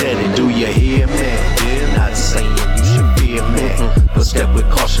 mindset deadly. Do you hear me? Not saying you should fear me, but step with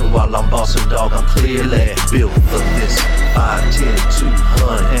caution while I'm bossing, dog. I'm clearly built for this. 5'10",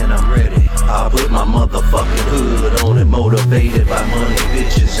 200, and I'm ready. I put my motherfucking hood on it, motivated by money,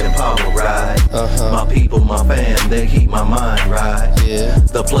 bitches, and power ride. My people, my fam, they keep my mind right.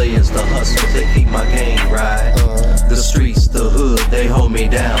 The players, the hustlers, they keep my game right. The streets, the hood, they hold me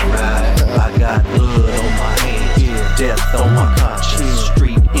down right. I got blood on my hands, death on my conscience,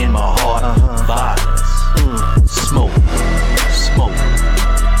 street in my heart, violence. Smoke, smoke,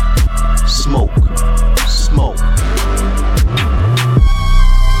 smoke, smoke.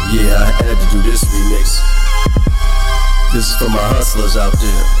 Yeah, I had to do this remix. This is for my hustlers out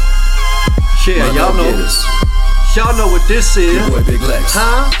there. Yeah, My y'all know. go-getters. Y'all know what this is. Your boy Big Lex.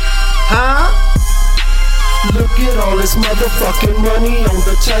 Huh? Huh? Look at all this motherfucking money on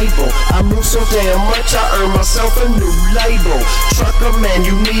the table. I move so damn much, I earn myself a new label. Trucker man,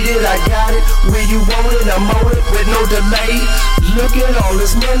 you need it, I got it. Where you want it, I'm on it with no delay. Look at all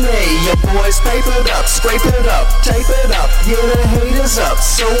this money, your boys papered up, scrape it up, tape it up. Yeah, the haters up,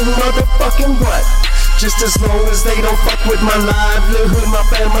 so motherfucking what? Just as long as they don't fuck with my livelihood, my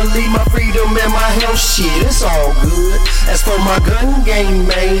family, my freedom, and my health, shit, it's all good. As for my gun game,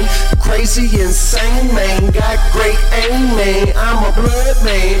 man, crazy, insane, man, got great aim, man. I'm a blood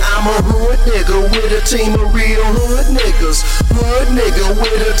man, I'm a hood nigga with a team of real hood niggas. Hood nigga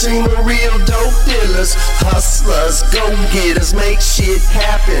with a team of real dope dealers. Hustlers, go-getters, make shit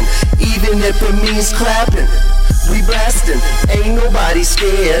happen, even if it means clapping. We blasting, ain't nobody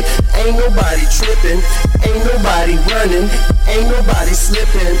scared, ain't nobody tripping, ain't nobody running, ain't nobody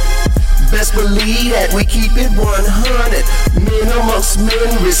slipping. Best believe that we keep it 100. Men amongst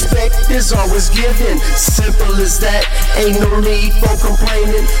men, respect is always given. Simple as that, ain't no need for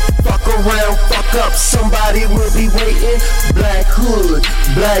complaining. Fuck around, fuck up, somebody will be waiting. Black hood,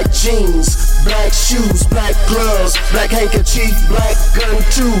 black jeans, black shoes, black gloves, black handkerchief, black gun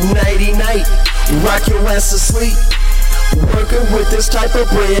too, nighty night. Rock your ass to sleep. Working with this type of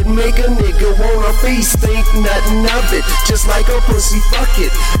bread, make a nigga wanna feast. Think nothing of it, just like a pussy, fuck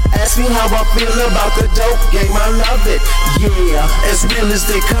it. Ask me how I feel about the dope game, I love it. Yeah, as real as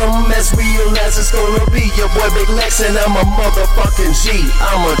they come, as real as it's gonna be. Your boy Big Lex and I'm a motherfucking G.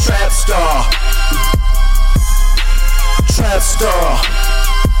 I'm a trap star. Trap star.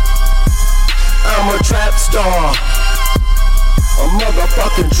 I'm a trap star. A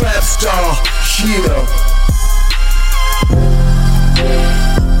motherfucking trap star. Yeah.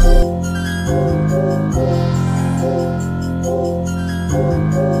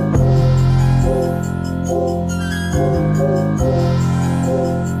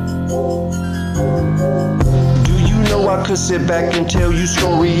 I could sit back and tell you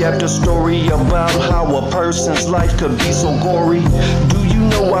story after story about how a person's life could be so gory. Do you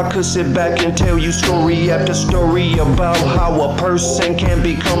know I could sit back and tell you story after story about how a person can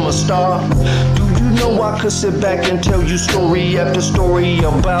become a star? Do you know I could sit back and tell you story after story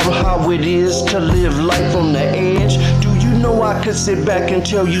about how it is to live life on the edge? Do you know I could sit back and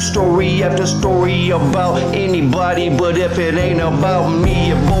tell you story after story about anybody, but if it ain't about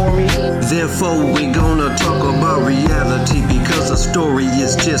me, it bore me. Therefore, we gonna talk about reality, because a story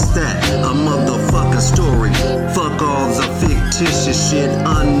is just that, a motherfucking story. Fuck all the fictitious shit,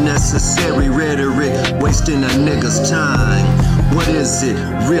 unnecessary rhetoric, wasting a nigga's time. What is it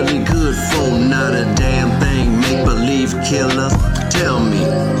really good for? Not a damn thing. Make believe killer. Tell me,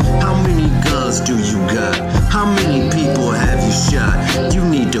 how many guns do you got? How many people have you shot? You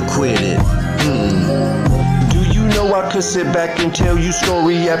need to quit it. I could sit back and tell you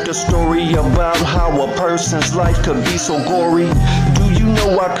story after story about how a person's life could be so gory. Do you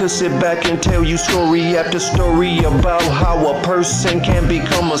know I could sit back and tell you story after story about how a person can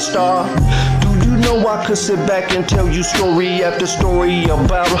become a star? Do you know I could sit back and tell you story after story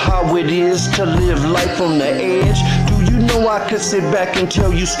about how it is to live life on the edge? Do you know I could sit back and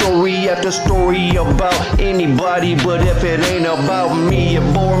tell you story after story about anybody, but if it ain't about me,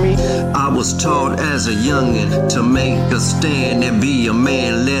 it bore me. I was taught as a youngin' to make a stand and be a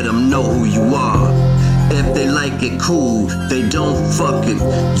man, let them know who you are. If they like it, cool. They don't, fuck it.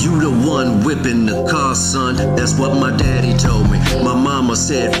 You the one whipping the car, son. That's what my daddy told me. My mama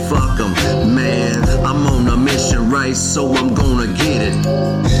said, fuck 'em. Man, I'm on a mission, right? So I'm gonna get it.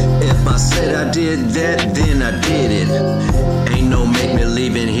 If I said I did that, then I did it. Ain't no make me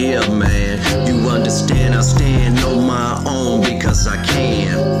leaving here, man. You understand, I stand on my own because I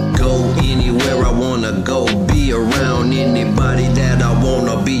can. Go anywhere I wanna go. Be around anybody that I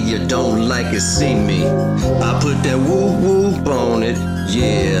wanna be. You don't like it, see me. I put that whoop whoop on it,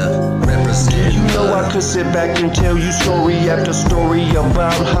 yeah. Represent. You know I could sit back and tell you story after story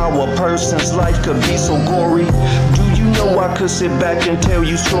about how a person's life could be so gory. Do you know I could sit back and tell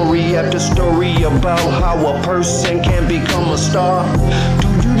you story after story about how a person can become a star? Do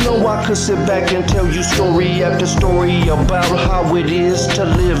you know I could sit back and tell you story after story about how it is to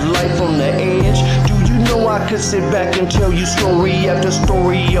live life on the edge? Do you know I could sit back and tell you story after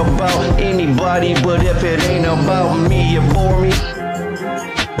story about anybody, but if it ain't about me, it bore me.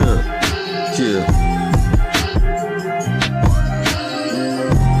 Yeah.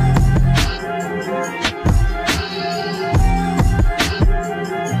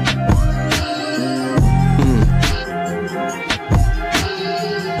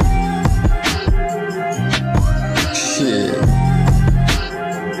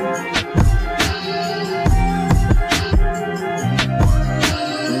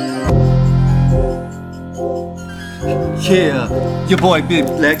 Yeah, your boy Big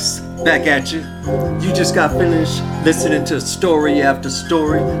Lex back at you. You just got finished listening to Story After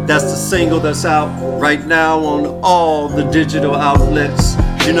Story. That's the single that's out right now on all the digital outlets.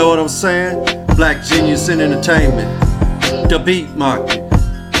 You know what I'm saying? Black Genius in Entertainment, The Beat Market,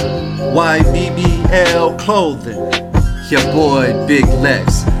 YBBL Clothing, your boy Big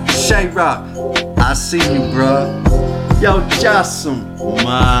Lex, Shay Rock, I see you, bruh. Yo, Jossum,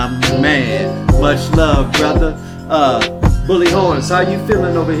 my man, much love, brother. Bully Horns, how you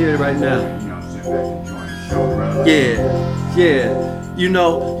feeling over here right now? You know, sit back and enjoy the show, brother. Yeah. You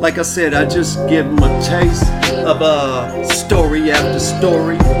know, like I said, I just give them a taste of story after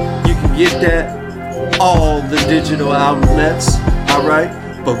story. You can get that all the digital outlets, alright?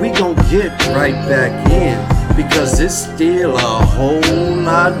 But we gon' get right back in because it's still a whole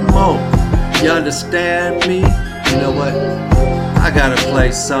lot more. You understand me? You know what? I gotta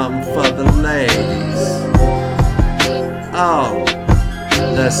play something for the ladies. Oh,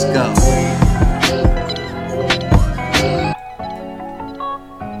 let's go.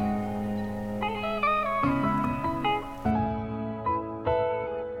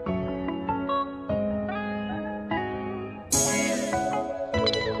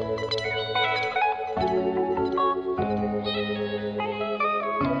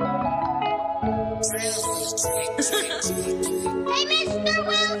 Hey, Mr.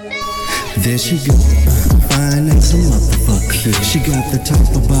 Wilson! There she go, fine as a motherfucker. She got the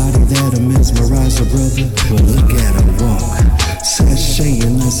type of body that'll mesmerize her brother. But look at her walk,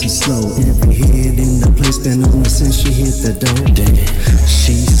 sashaying nice and slow. Every head in the place been on her since she hit the door. Damn,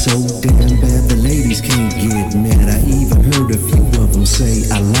 she's so damn bad the ladies can't get mad. I even heard a few of them say,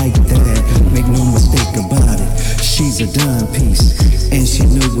 I like that. Make no mistake about it, she's a dime piece, and she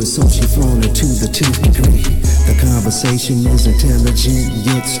knew it, so she flown it to the 10th degree. The conversation is intelligent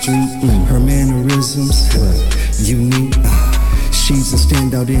yet street. Her mannerisms unique. She's a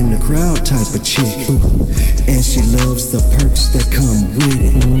standout in the crowd type of chick, and she loves the perks that come with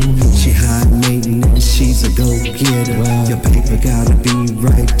it. She high maintenance, she's a go-getter. Your paper gotta be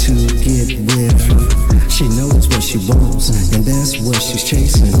right to get with her. She knows what she wants, and that's what she's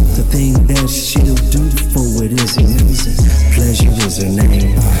chasing. The thing that she'll do for it is amazing. Pleasure is her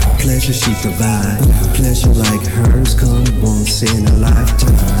name, pleasure she provides. Pleasure like hers come once in a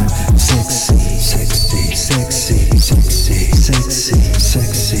lifetime. Sexy, sexy, sexy, sexy, sexy,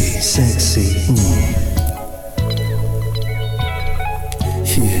 sexy, sexy.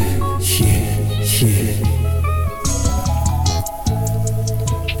 Yeah, yeah, yeah.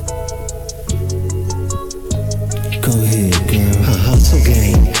 Go ahead, girl. Her hustle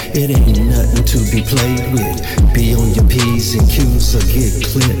game, it ain't nothing to be played with. Be on your P's and Q's or get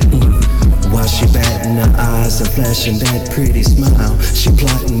clipped. While she batting her eyes and flashing that pretty smile, she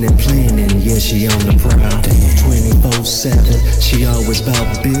plotting and planning, yeah, she on the prowl. 24/7, she always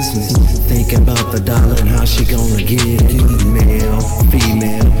about business, thinking about the dollar and how she gonna get it. Male,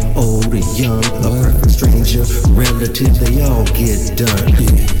 female, old or young, a perfect stranger, relative, they all get done.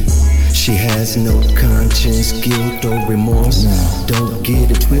 She has no conscience, guilt, or remorse. Don't get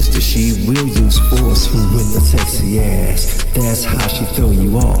it twisted, she will use force with a sexy ass. That's how she throw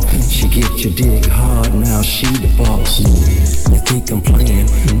you off. She get your dick hard, now she the boss. You think I'm playing?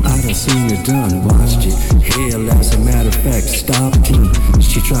 I done seen it done, watched it. Hell, as a matter of fact, stopped it.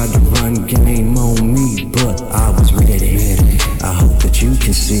 She tried to run game on me, but I was ready. I hope that you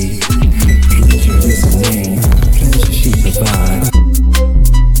can see. Pleasure is a name, pleasure she provides.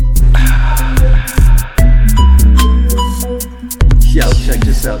 Yo, check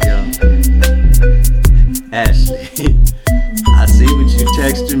this out, y'all. Ashley, I see what you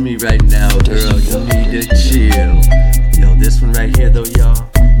texting me right now, girl. You need to chill. Yo, this one right here, though, y'all.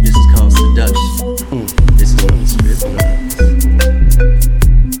 This is called seduction. This one is strip love.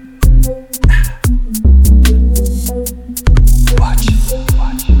 Watch.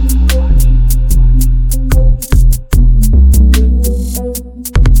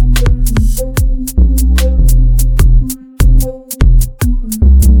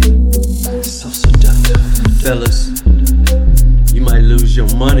 So seductive. Fellas, you might lose your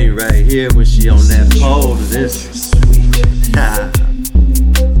money right here when she on that pole to this. Sweet.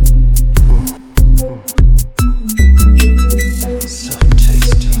 So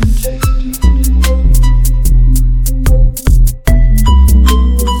tasty.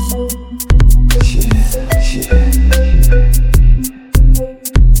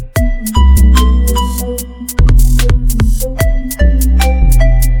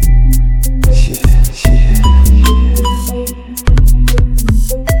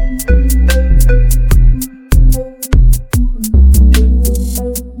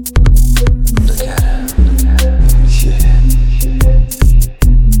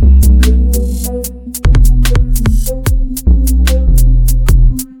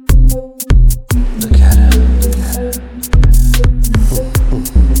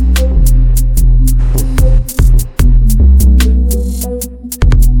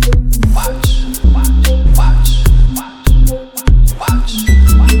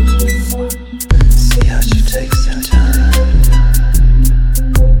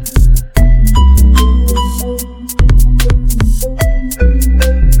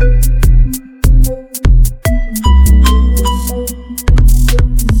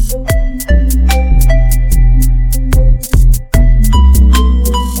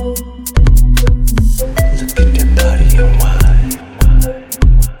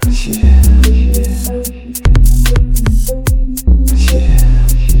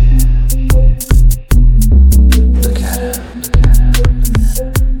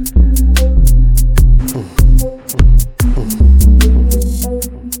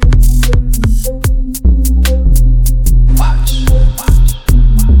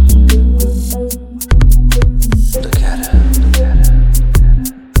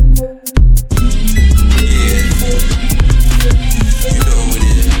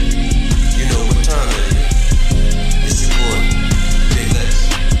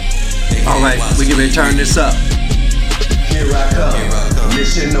 Turn this up. Here I come,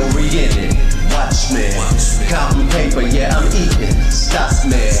 mission oriented. Watch me, counting paper, yeah, I'm eating. Stop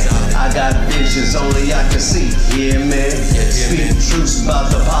me, I got visions only I can see. Hear me? Speak truths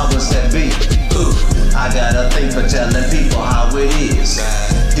about the powers that be. Ooh, I got a thing for telling people how it is.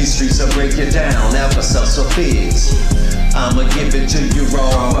 These streets will break you down, applesauce or figs. I'ma give it to you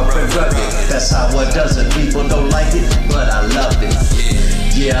raw, rough and rugged. That's how it does it. People don't like it, but I love it.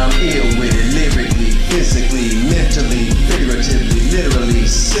 Yeah, I'm ill with it, lyrically, physically, mentally, figuratively, literally,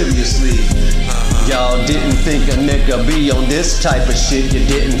 seriously. Y'all didn't think a nigga be on this type of shit. You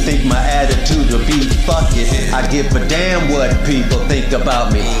didn't think my attitude would be fuck it. I give a damn what people think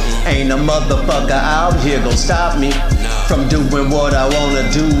about me. Ain't a motherfucker out here gon' stop me from doing what I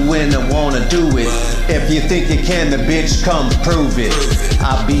wanna do when I wanna do it. If you think you can, then bitch, come prove it.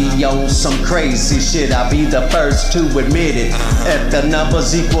 I be on some crazy shit, I be the first to admit it. If the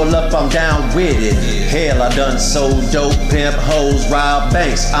numbers equal up, I'm down with it. Hell, I done sold dope, pimp, hoes, rob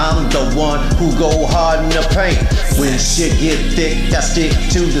banks. I'm the one who go hard in the paint. When shit get thick, I stick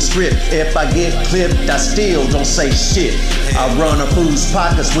to the script. If I get clipped, I still don't say shit. I run a fool's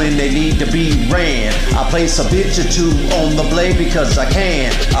pockets when they need to be ran. I place a bitch or two on the blade because I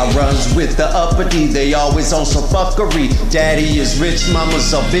can. I runs with the uppity, they always on some fuckery. Daddy is rich,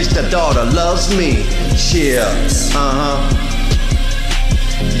 mama's a bitch, the daughter loves me. Chill,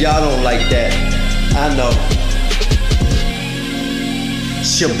 y'all don't like that, I know.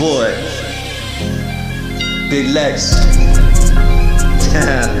 It's your boy, Big Lex.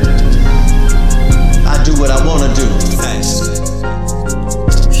 I do what I wanna do.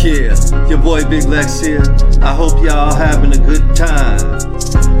 Yeah, your boy Big Lex here. I hope y'all having a good time.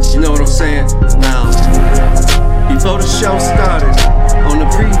 You know what I'm saying? Now, before the show started, on the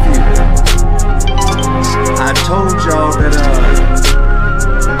preview, I told y'all that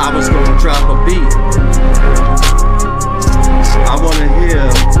I was gonna drop a beat. I wanna hear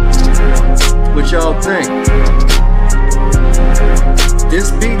what y'all think.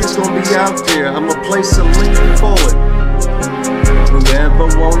 This beat is gonna be out there. I'ma place a link for it. Whoever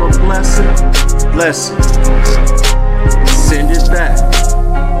wanna bless it, bless it. Send it back.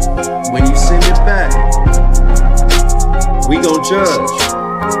 When you send it back, we gon' judge.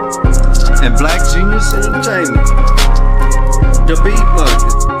 And Black Genius Entertainment, the beat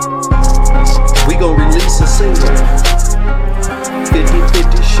market, we gon' release a single.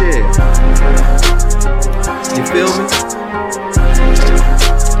 50-50 share. You feel me?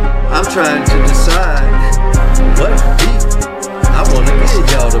 I'm trying to decide what beat I wanna give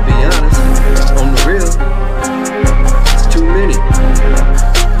y'all, to be honest. On the real, it's too many.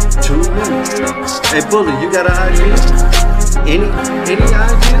 Too many. Hey Bully, you got an idea? Any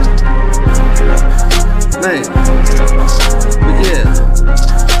idea? Man. But yeah.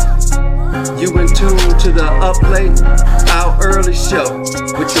 You in tune to the Up Late, Out Early show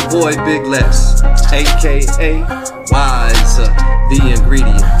with your boy Big Lex, aka Wise, the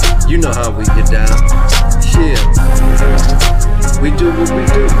ingredient. You know how we get down. Yeah. We do what we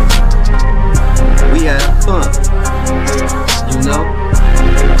do. We have fun. You know?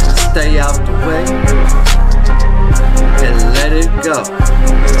 Stay out the way and let it go.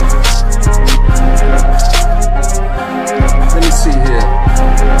 Let me see here.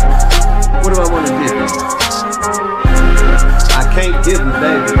 What do I want to give you? I can't give him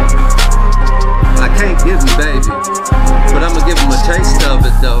baby. I can't give him baby. But I'm going to give him a taste of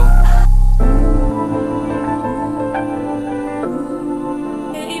it though.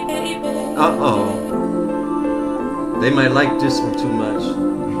 Uh-oh. They might like this one too much.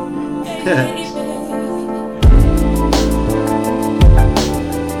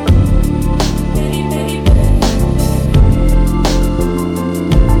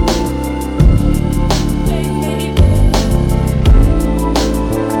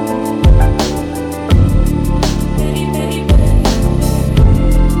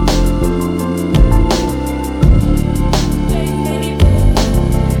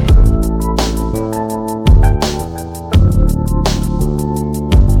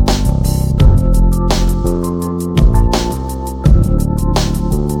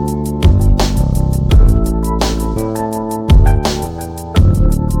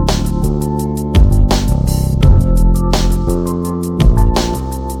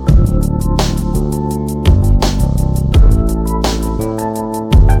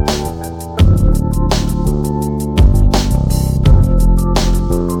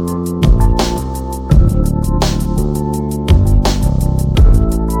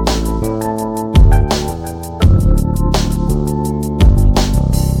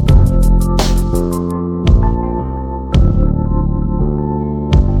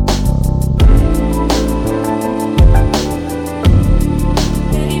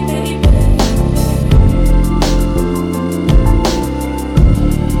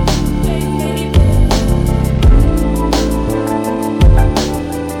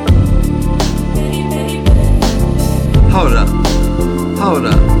 Hold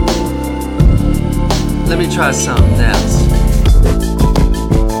up. Let me try something else.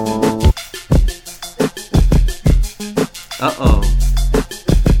 Uh-oh.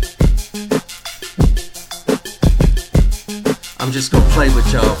 I'm just gonna play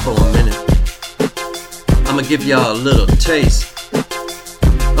with y'all for a minute. I'm gonna give y'all a little taste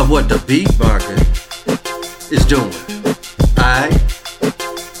of what the beat market is doing. Alright?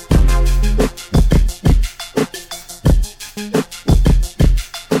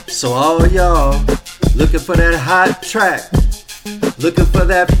 So all y'all looking for that hot track, looking for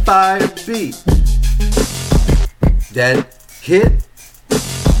that fire beat, that hit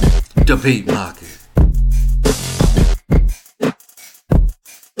the beat market.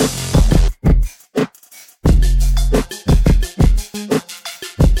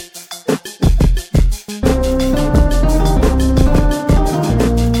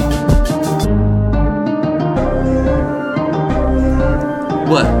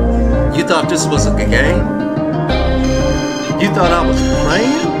 What? You thought this was a game? You thought I was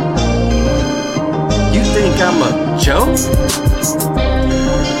playing? You think I'm a joke?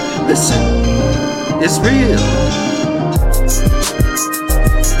 Listen, it's real.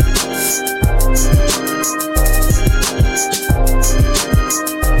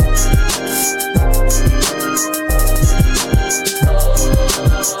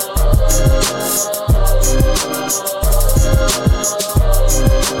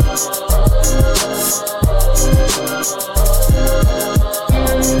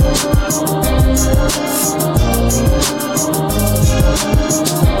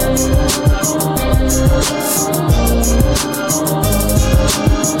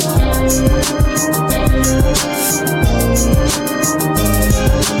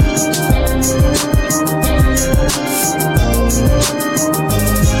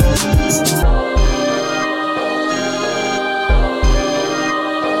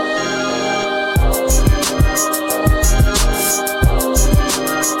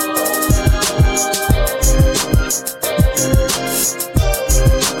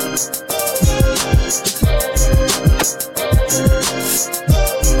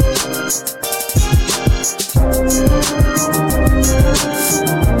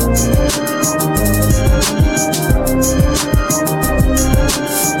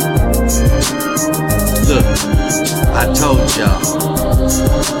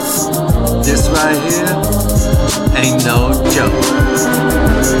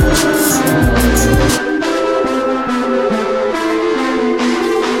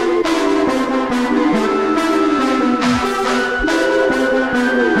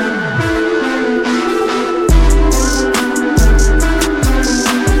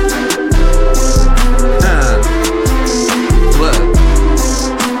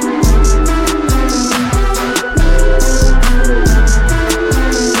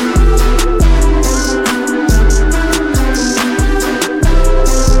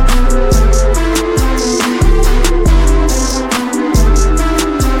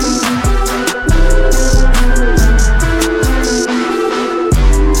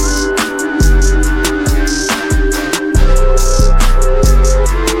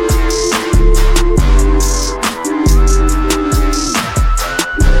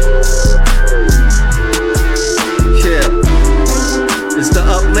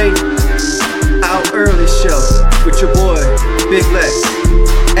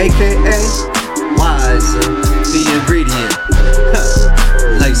 aka Wiser, the ingredient.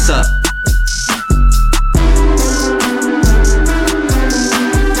 Lace up.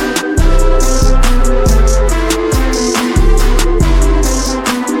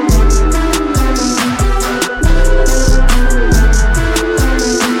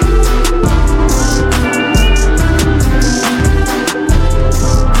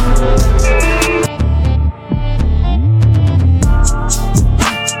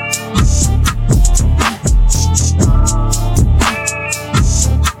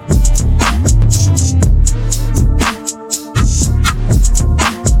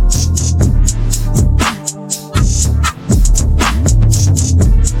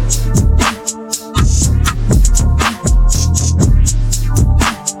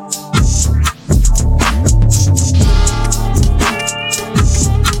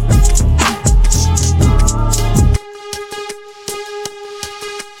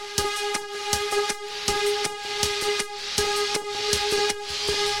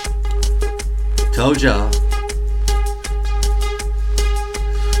 Told y'all,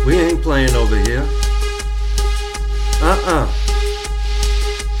 we ain't playing over here.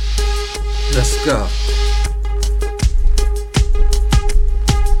 Let's go.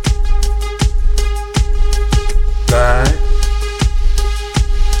 Right.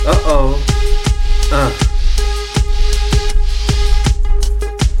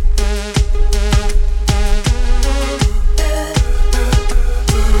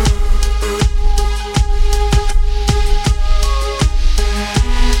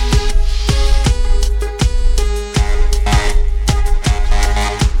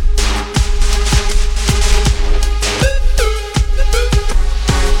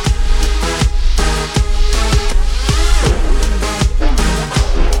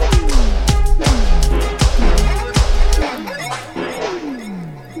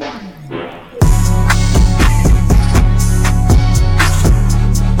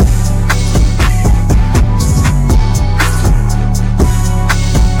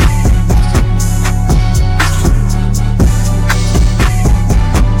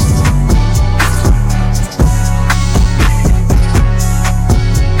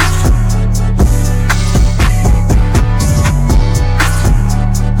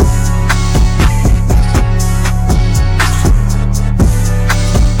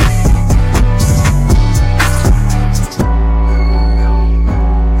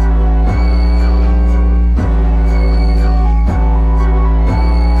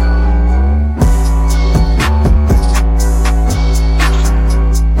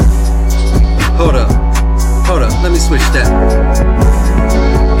 Hold up, let me switch that.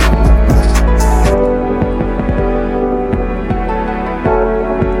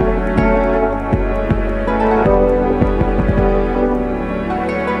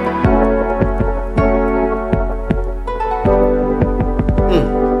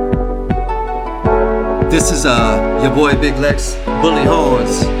 This is your boy Big Lex, Bully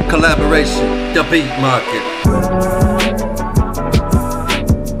Horns, collaboration, The Beat Market.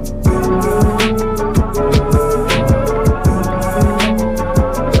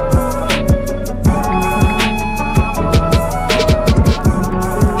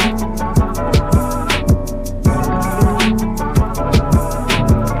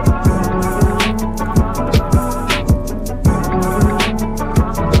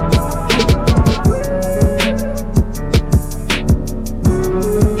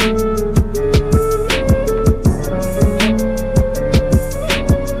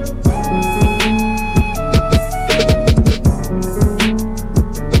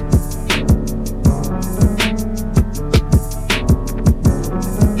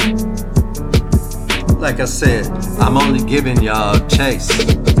 Like I said, I'm only giving y'all a chase.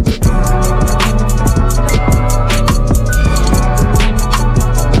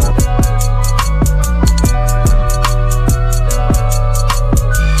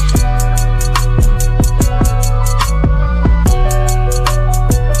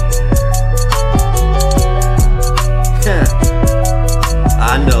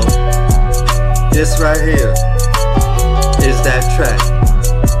 I know. This right here is that track.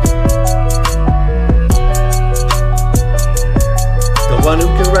 One who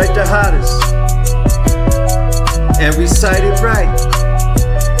can write the hottest and recite it right.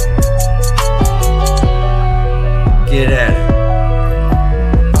 Get at it.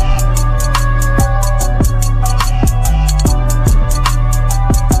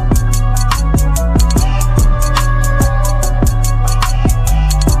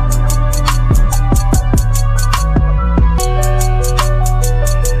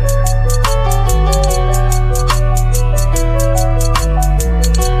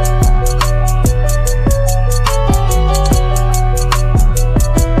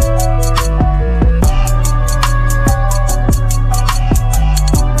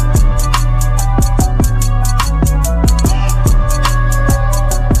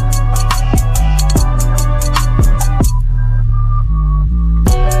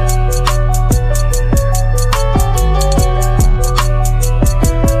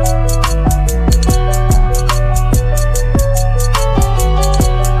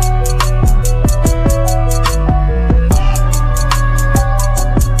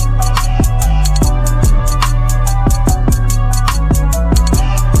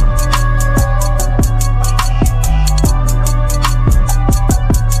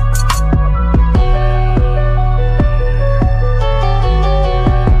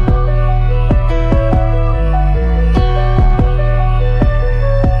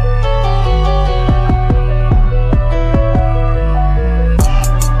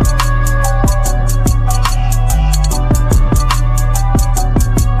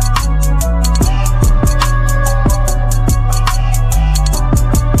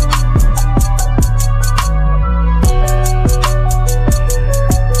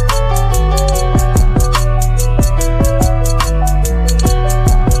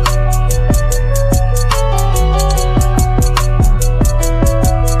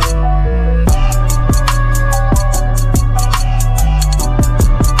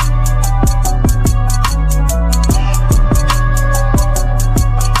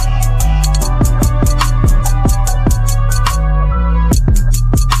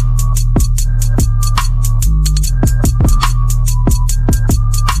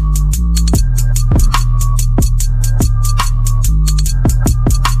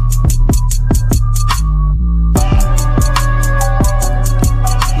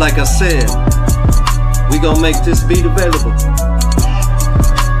 said, we gonna make this beat available.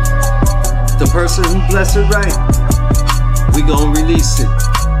 The person who bless it right, we gonna release it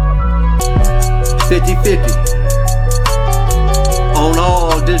 50-50 on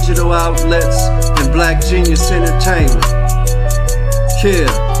all digital outlets and Black Genius Entertainment. Yeah,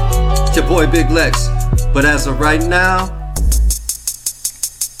 it's your boy Big Lex. But as of right now,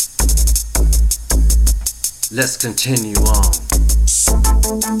 let's continue on.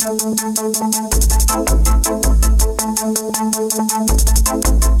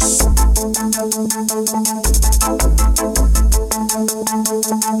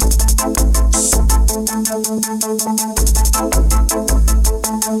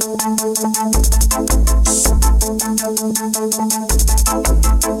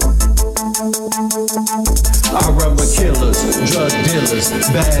 I run with killers, drug dealers,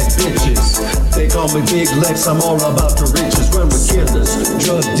 bad bitches. They call me Big Lex, I'm all about the riches. Run with killers,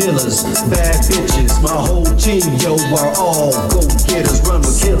 drug dealers, bad bitches. My whole team, yo, are all go-getters. Run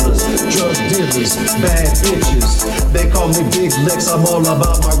with killers, drug dealers, bad bitches. They call me Big Lex, I'm all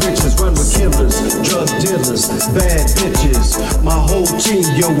about my riches. Run with killers, drug dealers, bad bitches. My whole team,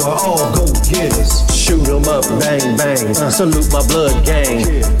 yo, are all go-getters. Shoot 'em up, bang, bang. Salute my blood gang.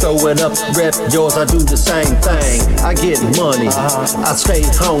 Throw it up, rep yours, I do the same thing. I get money, I stay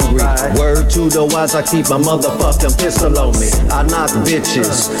hungry. Word to the wise, I keep my motherfucking pistol on me. I knock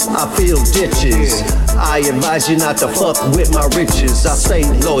bitches, I fill ditches. I advise you not to fuck with my riches. I stay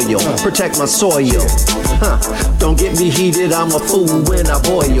loyal, protect my soil. Don't get me heated, I'm a fool when I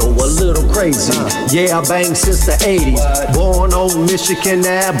boil. A little crazy, yeah, I bang since the 80s. Born on Michigan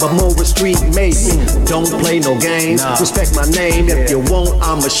Ave, but Morris Street made me. Don't play no games, respect my name. If you won't,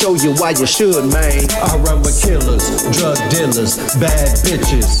 I'ma show you why you should, man. I run with killers, drug dealers, bad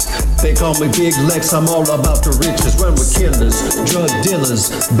bitches. They call me Big Lex, I'm all about the riches. Run with killers, drug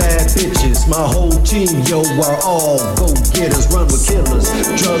dealers, bad bitches. My whole team, yo, are all go-getters. Run with killers,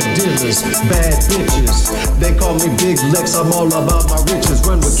 drug dealers, bad bitches. They call me Big Lex, I'm all about my riches.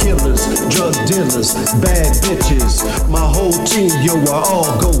 Run with killers, drug dealers, bad bitches. My whole team, yo, are all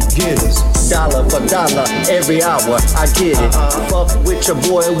go-getters. Dollar for dollar, every hour, I get it. Fuck with your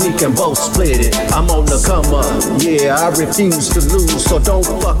boy, we can both split it. I'm on the come up, yeah, I refuse to lose. So don't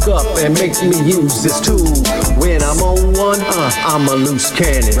fuck up and make me use this tool. When I'm on one, I'm a loose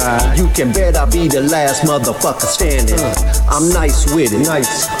cannon. You can bet I'll be the last motherfucker standing. I'm nice with it,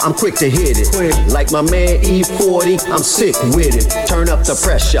 I'm quick to hit it. Like my man E40, I'm sick with it. Turn up the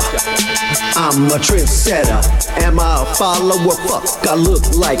pressure, I'm a trendsetter. Am I a follower? Fuck, I look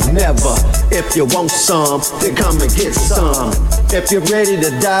like never. If you want some, then come and get some. If you're ready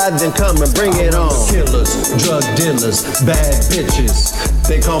to die, then come and bring it on. Killers, drug dealers, bad bitches.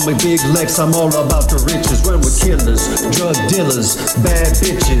 They call me Big Lex, I'm all about the riches. Run with killers, drug dealers, bad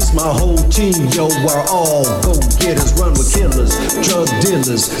bitches. My whole team, yo, are all go-getters. Run with killers, drug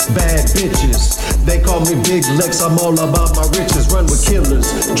dealers, bad bitches. They call me Big Lex, I'm all about my riches. Run with killers,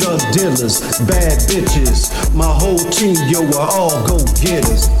 drug dealers, bad bitches. My whole team, yo, are all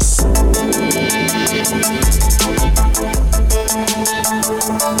go-getters.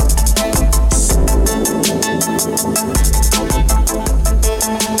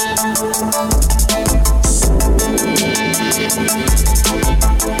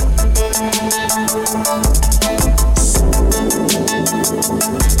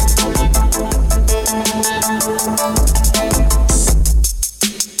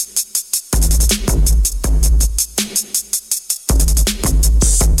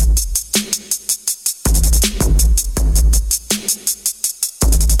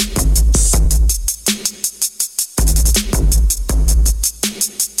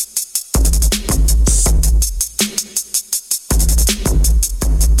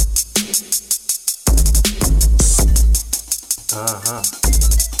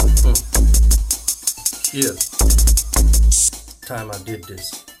 Yeah. Time I did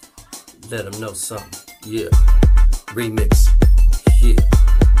this. Let them know something. Yeah. Remix. Yeah.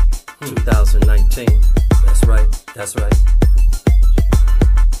 2019. That's right. That's right.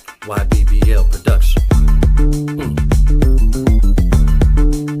 YBBL production.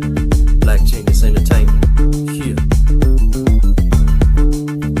 Black Genius Entertainment. Yeah.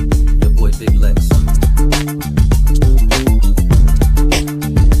 Your boy Big Lex.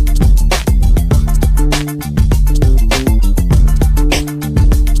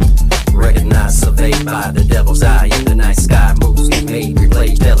 By the devil's eye in the night sky, moves he made,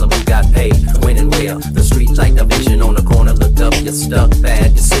 replay, tell him who got paid, when and where, the street like the vision on the corner, looked up, you're stuck,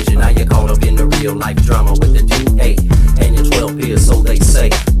 bad decision, now you're caught up in the real life drama with the DA, and your 12 peers, so they say,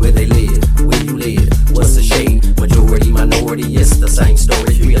 where they live, where you live, what's the shade, majority, minority, it's the same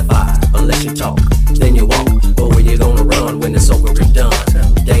story, 3 to 5.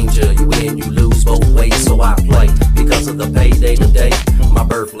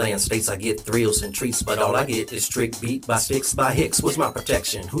 states I get thrills and treats, but all I get is strict beat by sticks by Hicks. What's my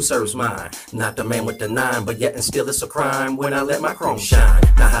protection? Who serves mine? Not the man with the 9, but yet and still it's a crime when I let my chrome shine.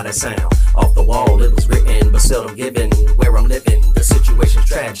 Now how that sound? Off the wall it was written, but seldom given. Where I'm living, the situation's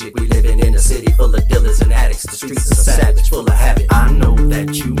tragic. We living in a city full of dealers and addicts. The streets is a savage, full of habit. I know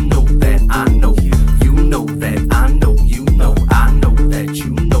that you know that I know you. You know that I know you know. I know that you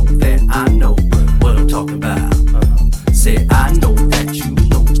know that I know what I'm talking about. Said I know that you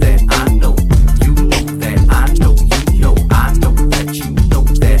know that I know. You know that I know you know. I know that you know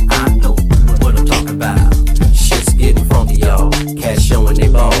that I know what I'm talking about. Shit's getting funky, y'all. Cats showing they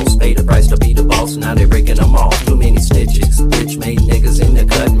balls. Pay the price to be the boss. Now they breaking them off. Too many snitches. Bitch made niggas in the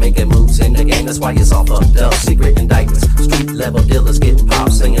cut, making moves in the game. That's why it's all fucked up. Secret indictments. Street level dealers getting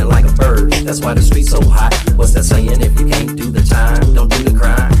pop, singing like a bird. That's why the street's so hot. What's that saying? If you can't do the time, don't do the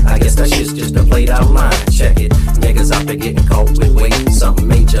crime. I guess that shit's just a played out line. Check it. Niggas out there getting caught with weight. Something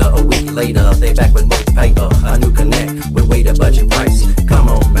major. A week later, they back with more paper. A new connect with way to budget price. Come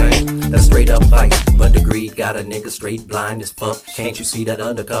on, man. That's straight up fight. But the greed got a nigga straight blind as fuck. Can't you see that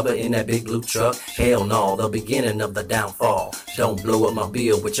undercover in that big blue truck? Hell no, the beginning of the downfall. Don't blow up my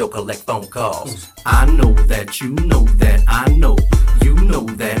bill with your collect phone calls. I know that you know that I know. You know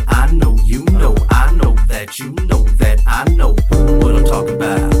that I know you know. I know that you know that I know what I'm talking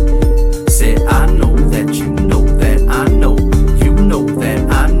about. Said I know that you know that I know. You know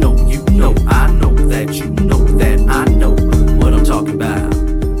that I know you know. I know that you know that I know what I'm talking about.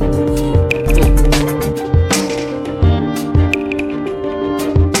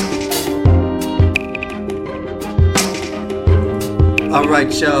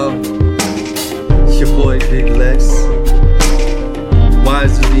 Alright, y'all. It's your boy Big Lex.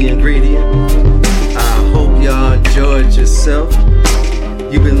 Wise is the ingredient. I hope y'all enjoyed yourself.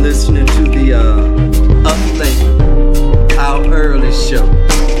 You've been listening to the Up Late, Out Early show.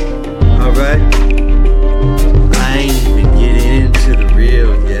 Alright? I ain't even getting into the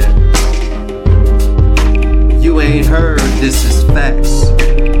real yet. You ain't heard, this is facts.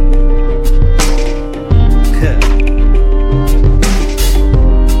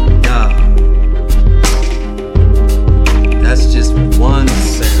 Nah. That's just one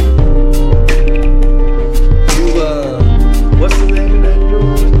sound. What's the name of that new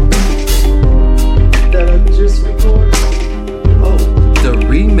that I just recorded? Oh, the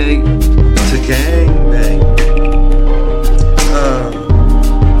remake to Gang Bang.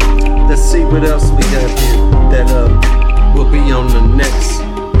 Let's see what else we got here that will be on the next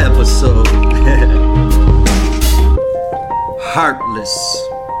episode. Heartless.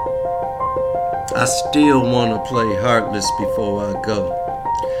 I still want to play Heartless before I go.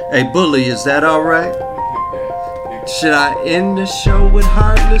 Hey, Bully, is that alright? Should I end the show with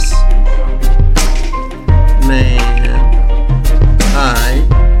Heartless? Man, alright.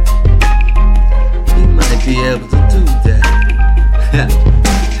 He might be able to do that.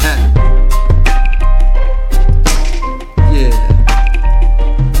 Yeah.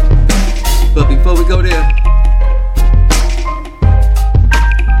 But before we go there,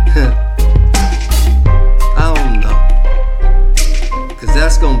 I don't know. 'Cause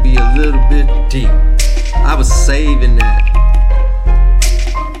that's gonna be a little bit deep. I was saving that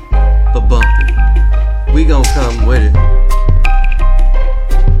for bumping. We gon' come with it.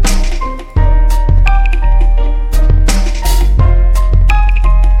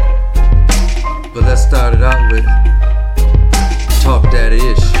 But let's start it out with Talk That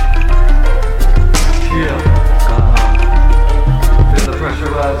Ish. Yeah. Feel the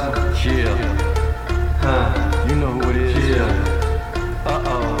pressure rising. Yeah. You know who it is. Yeah.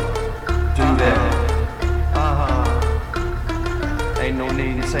 Do that. Ain't no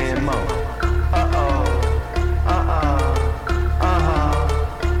need in saying more.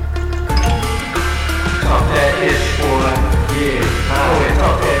 Talk that ish, boy. Yeah. Go ahead,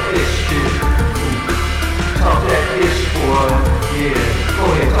 talk that ish, kid. Talk that ish, boy. Yeah. Go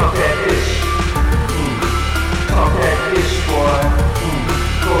ahead, talk that ish. Talk that ish, boy.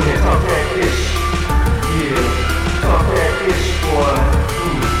 Go ahead, talk that ish. Yeah. Talk that ish, boy.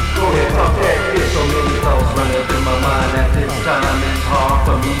 Go ahead, talk that ish. So many thoughts running through my mind at this time. It's hard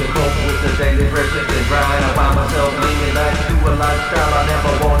for me to cope with the daily pressures and grind. I find myself leaning back to a lifestyle I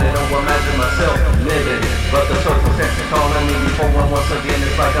never wanted or imagined myself living. But the circumstances calling me before and once again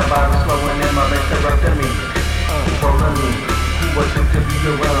it's like a virus flowing in my veins corrupting me, controlling me. Who I choose to be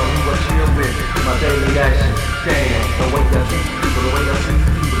around, who I chill with, my daily actions. Damn, the way I treat people, the way I see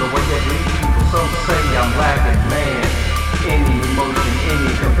people, the way I lead people. Some say I'm lacking, man. Any emotion, any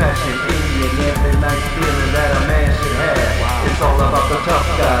compassion, any and every nice feeling that a man should have. It's all about the tough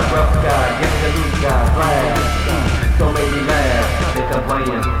guy, rough guy, get the loose guy, flag. Don't make me laugh, if I'm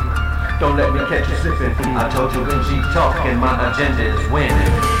playing. Don't let me catch you slipping. I told you when she talking, my agenda is winning.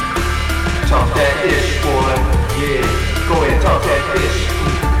 Talk that ish, boy. Yeah, go ahead, talk that ish.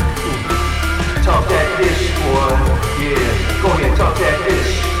 Talk that ish, boy. Yeah, go ahead, talk that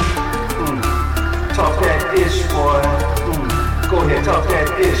ish. Talk that ish, boy. Go ahead, talk that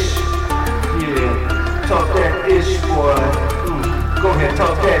ish. Yeah, talk that ish, boy. Go ahead,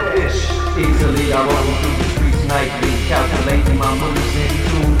 talk that ish. Easily I roll through the streets nightly, calculating my moves in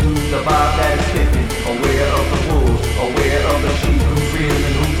tune to the vibe that is kicking. Aware of the wolves, aware of the sheep, who's real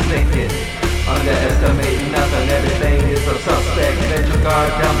and who's thinking. Underestimating nothing, everything is a suspect. Let your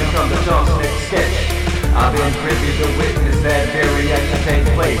guard down, become the Johnson sketch. I've been privy to witness that very action take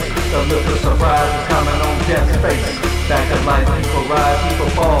place. The look of surprise is coming on death's face. Back to life, people rise,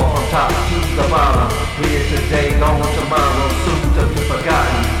 people fall from top to the bottom. Here today, gone tomorrow, soon to be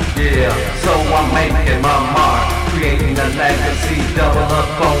forgotten. Yeah, so I'm making my mark, creating a legacy, double up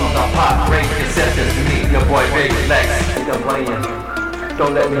on the pop, break conceptions. Me, your boy Big Lex. I'm playing.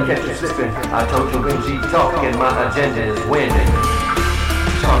 Don't let me catch you slipping. I told you when she talking, my agenda is winning.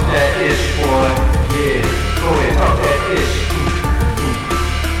 Talk that ish, boy. Yeah, go ahead, talk that ish.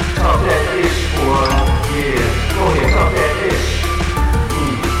 Talk that ish, boy. Yeah, go ahead, talk that ish.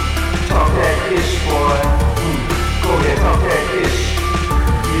 Talk that ish, boy. Go ahead, talk that ish.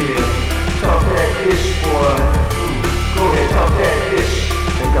 Yeah, talk that ish, boy. Go ahead, talk that ish.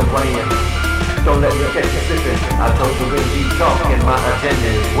 Think I'm playing. Don't let me catch you slipping. I told you when she talking, my agenda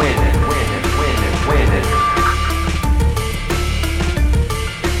is winning, winning, winning, winning.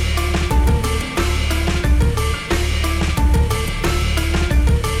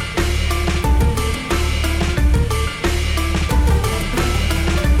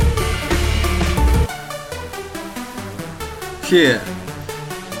 Yeah,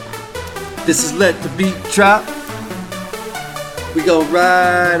 this is Let the Beat Drop. We go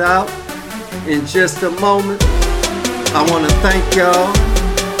right out in just a moment. I want to thank y'all.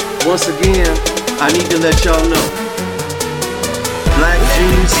 Once again, I need to let y'all know. Black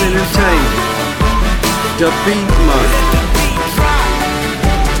Genius Entertainment, The Beat Month,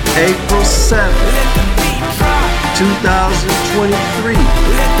 April 7th, 2023,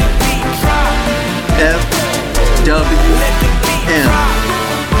 FWM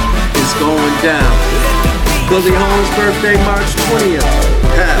is going down. Billy Holmes' birthday, March 20th.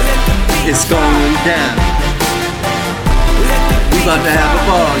 It's going down. We about to have a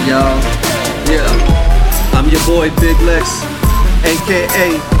ball, y'all. Yeah. I'm your boy Big Lex,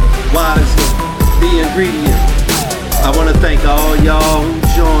 aka Wiser, the ingredient. I want to thank all y'all who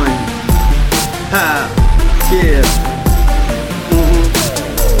joined. Yeah.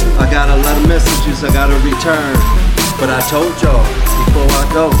 I got a lot of messages I gotta return, but I told y'all before I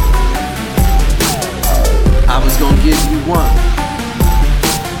go, I was gonna give you one.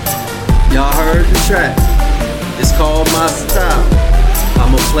 Y'all heard the track. It's called My Style.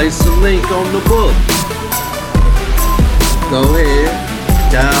 I'ma place a link on the book. Go ahead,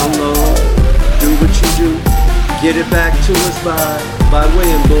 download, do what you do. Get it back to us by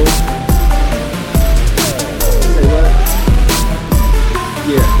William Bull. Say what?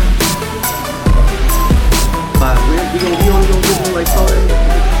 Yeah. By when? We only gonna give them like 4 days?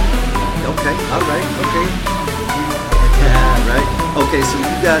 Okay, alright, okay. Alright. Okay, so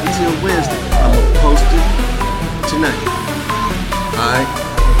you got until Wednesday. I'm gonna post it tonight. Alright?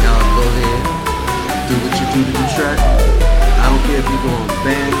 Y'all go ahead. Do what you do to the track. I don't care if you go on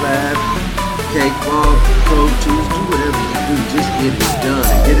BandLab, Cakewalk, Pro Tools, do whatever you do. Just get it done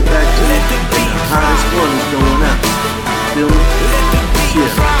and get it back to me. And the hottest one is going out. Feel me? Yeah,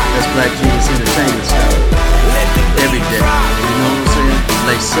 that's Black Genius Entertainment style. Every day. You know what I'm saying?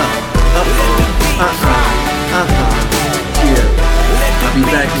 Lace up. Yeah. I'll be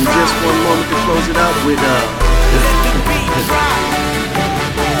back in just one moment to close it out with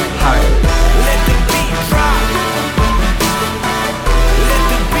Heartless.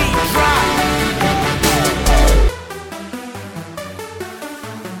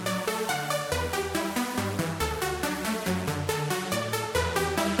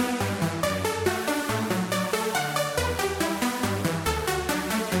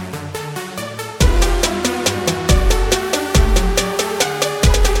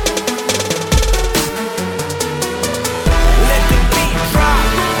 Let the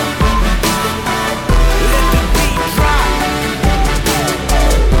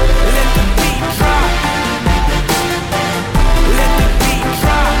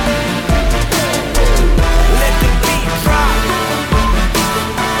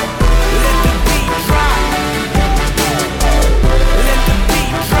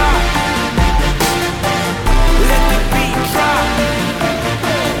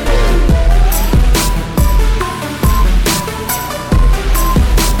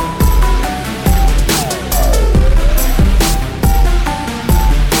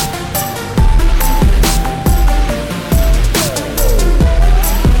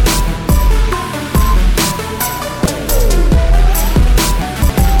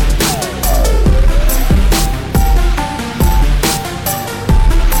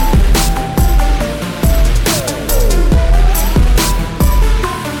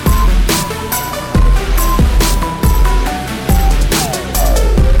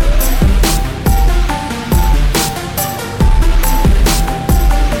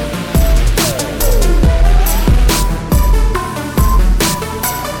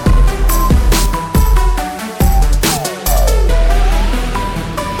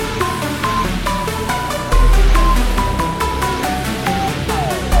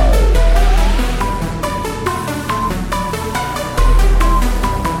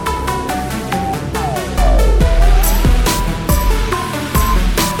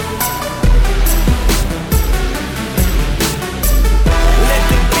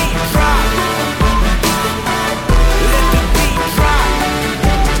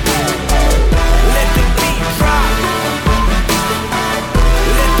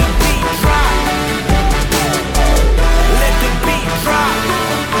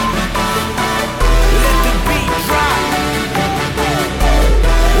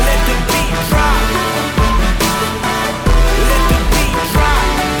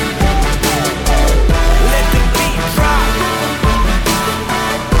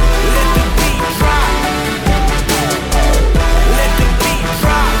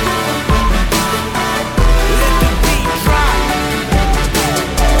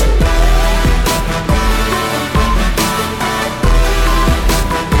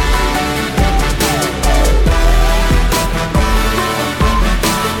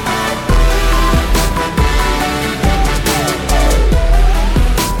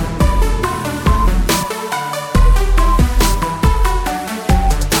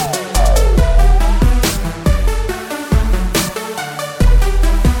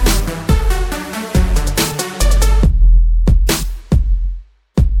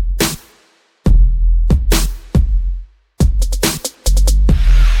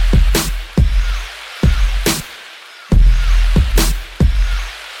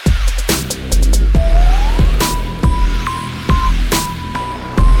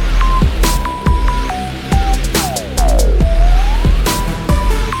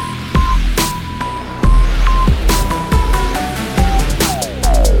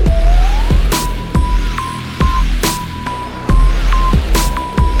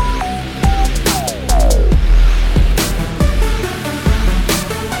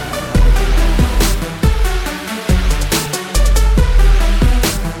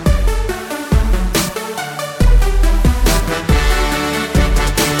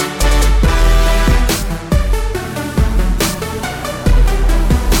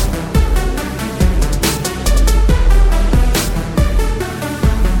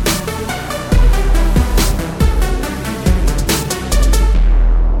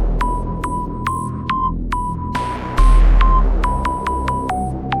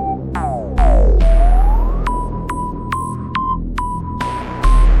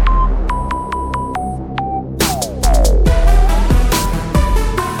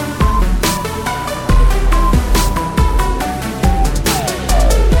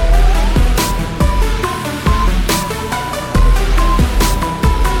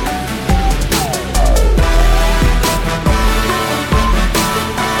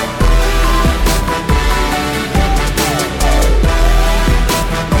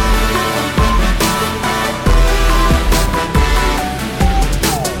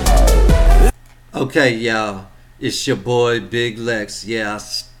Okay, y'all, it's your boy Big Lex. Yeah, I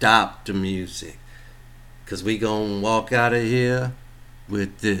stopped the music, cause we gonna walk out of here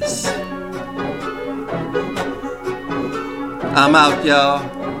with this. I'm out, y'all.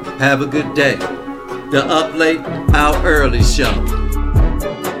 Have a good day. The Up Late, Out Early show.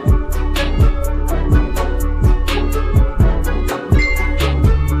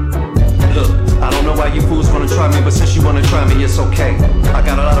 Why you fools wanna try me, but since you wanna try me, it's okay. I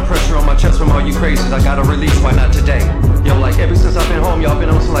got a lot of pressure on my chest from all you crazies. I gotta release, why not today? Yo, like ever since I've been home, y'all been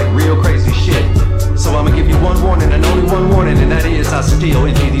on some like real crazy shit. So I'ma give you one warning and only one warning, and that is I still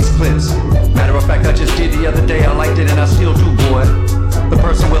empty these clips. Matter of fact, I just did the other day, I liked it and I still do, boy. The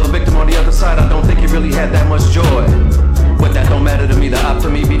person, well, the victim on the other side, I don't think he really had that much joy. But that don't matter to me, the op to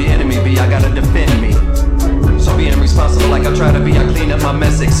me be the enemy, be I gotta defend me. So being responsible like I try to be, I clean up my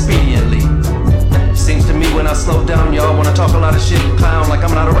mess expediently. Seems to me when I slow down, y'all wanna talk a lot of shit, clown like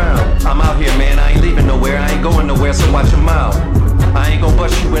I'm not around. I'm out here, man, I ain't leaving nowhere, I ain't going nowhere, so watch your mouth. I ain't gon'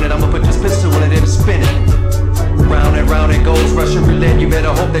 bust you in it, I'ma put this pistol in it and spin it. Round it goes, Russian roulette, you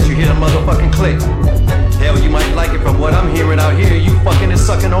better hope that you hear the motherfucking click. Hell, you might like it from what I'm hearing out here, you fucking and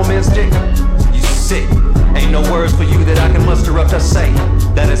sucking on men's dick. You sick, ain't no words for you that I can muster up to say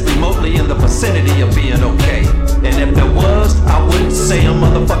that it's remotely in the vicinity of being okay. And if there was, I wouldn't say a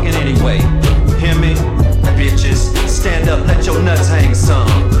motherfucking anyway. Hear me? Bitches, stand up, let your nuts hang some.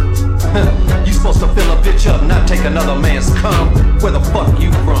 You supposed to fill a bitch up, not take another man's cum. Where the fuck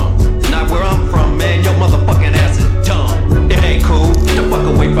you from? Not where I'm from, man, your motherfucking ass is dumb. It ain't cool, get the fuck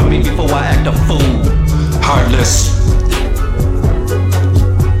away from me before I act a fool. Heartless.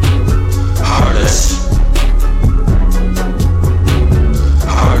 Heartless.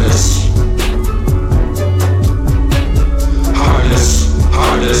 Heartless.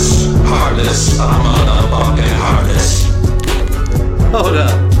 Heartless, I'm motherfucking heartless. Hold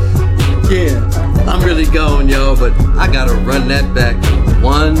up. Yeah, I'm really going, y'all, but I gotta run that back.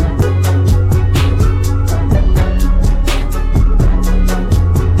 One.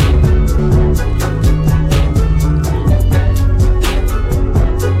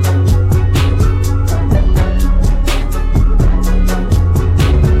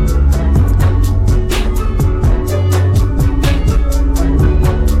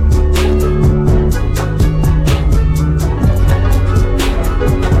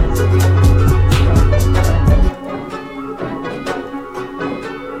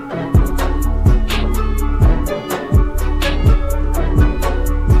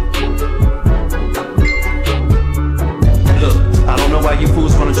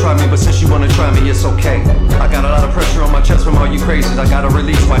 It's okay. I got a lot of pressure on my chest from all you crazies. I gotta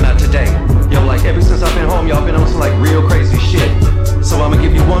release, why not today? Yo, like ever since I've been home, y'all been on some like real crazy shit. So I'ma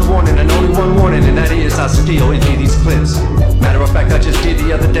give you one warning and only one warning, and that is I still empty these clips. Matter of fact, I just did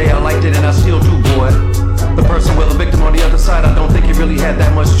the other day, I liked it and I still do, boy. The person, well, the victim on the other side, I don't think he really had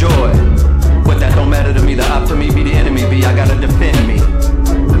that much joy. But that don't matter to me, the op to me be the enemy, be I gotta defend me.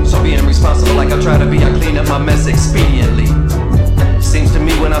 So being responsible like I try to be, I clean up my mess expediently. Seems to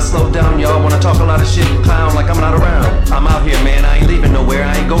me when I slow down, y'all wanna talk a lot of shit, clown like I'm not around. I'm out here, man, I ain't leaving nowhere,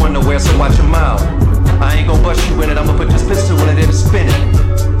 I ain't going nowhere, so watch your mouth. I ain't gon' bust you in it, I'ma put this pistol in it and spin it.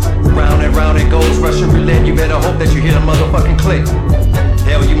 Round it goes, Russian roulette, you better hope that you hear the motherfucking click.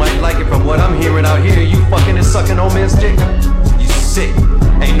 Hell, you might like it from what I'm hearing out here, you fucking and sucking on men's dick. You sick,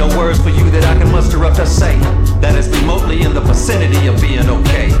 ain't no words for you that I can muster up to say that it's remotely in the vicinity of being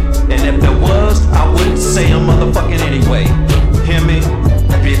okay. And if there was, I wouldn't say a motherfucking anyway. Hear me?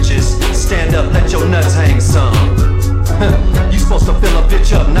 Bitches, stand up, let your nuts hang some. You supposed to fill a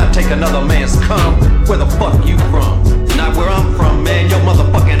bitch up, not take another man's cum. Where the fuck you from? Not where I'm from, man, your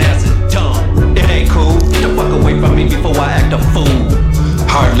motherfucking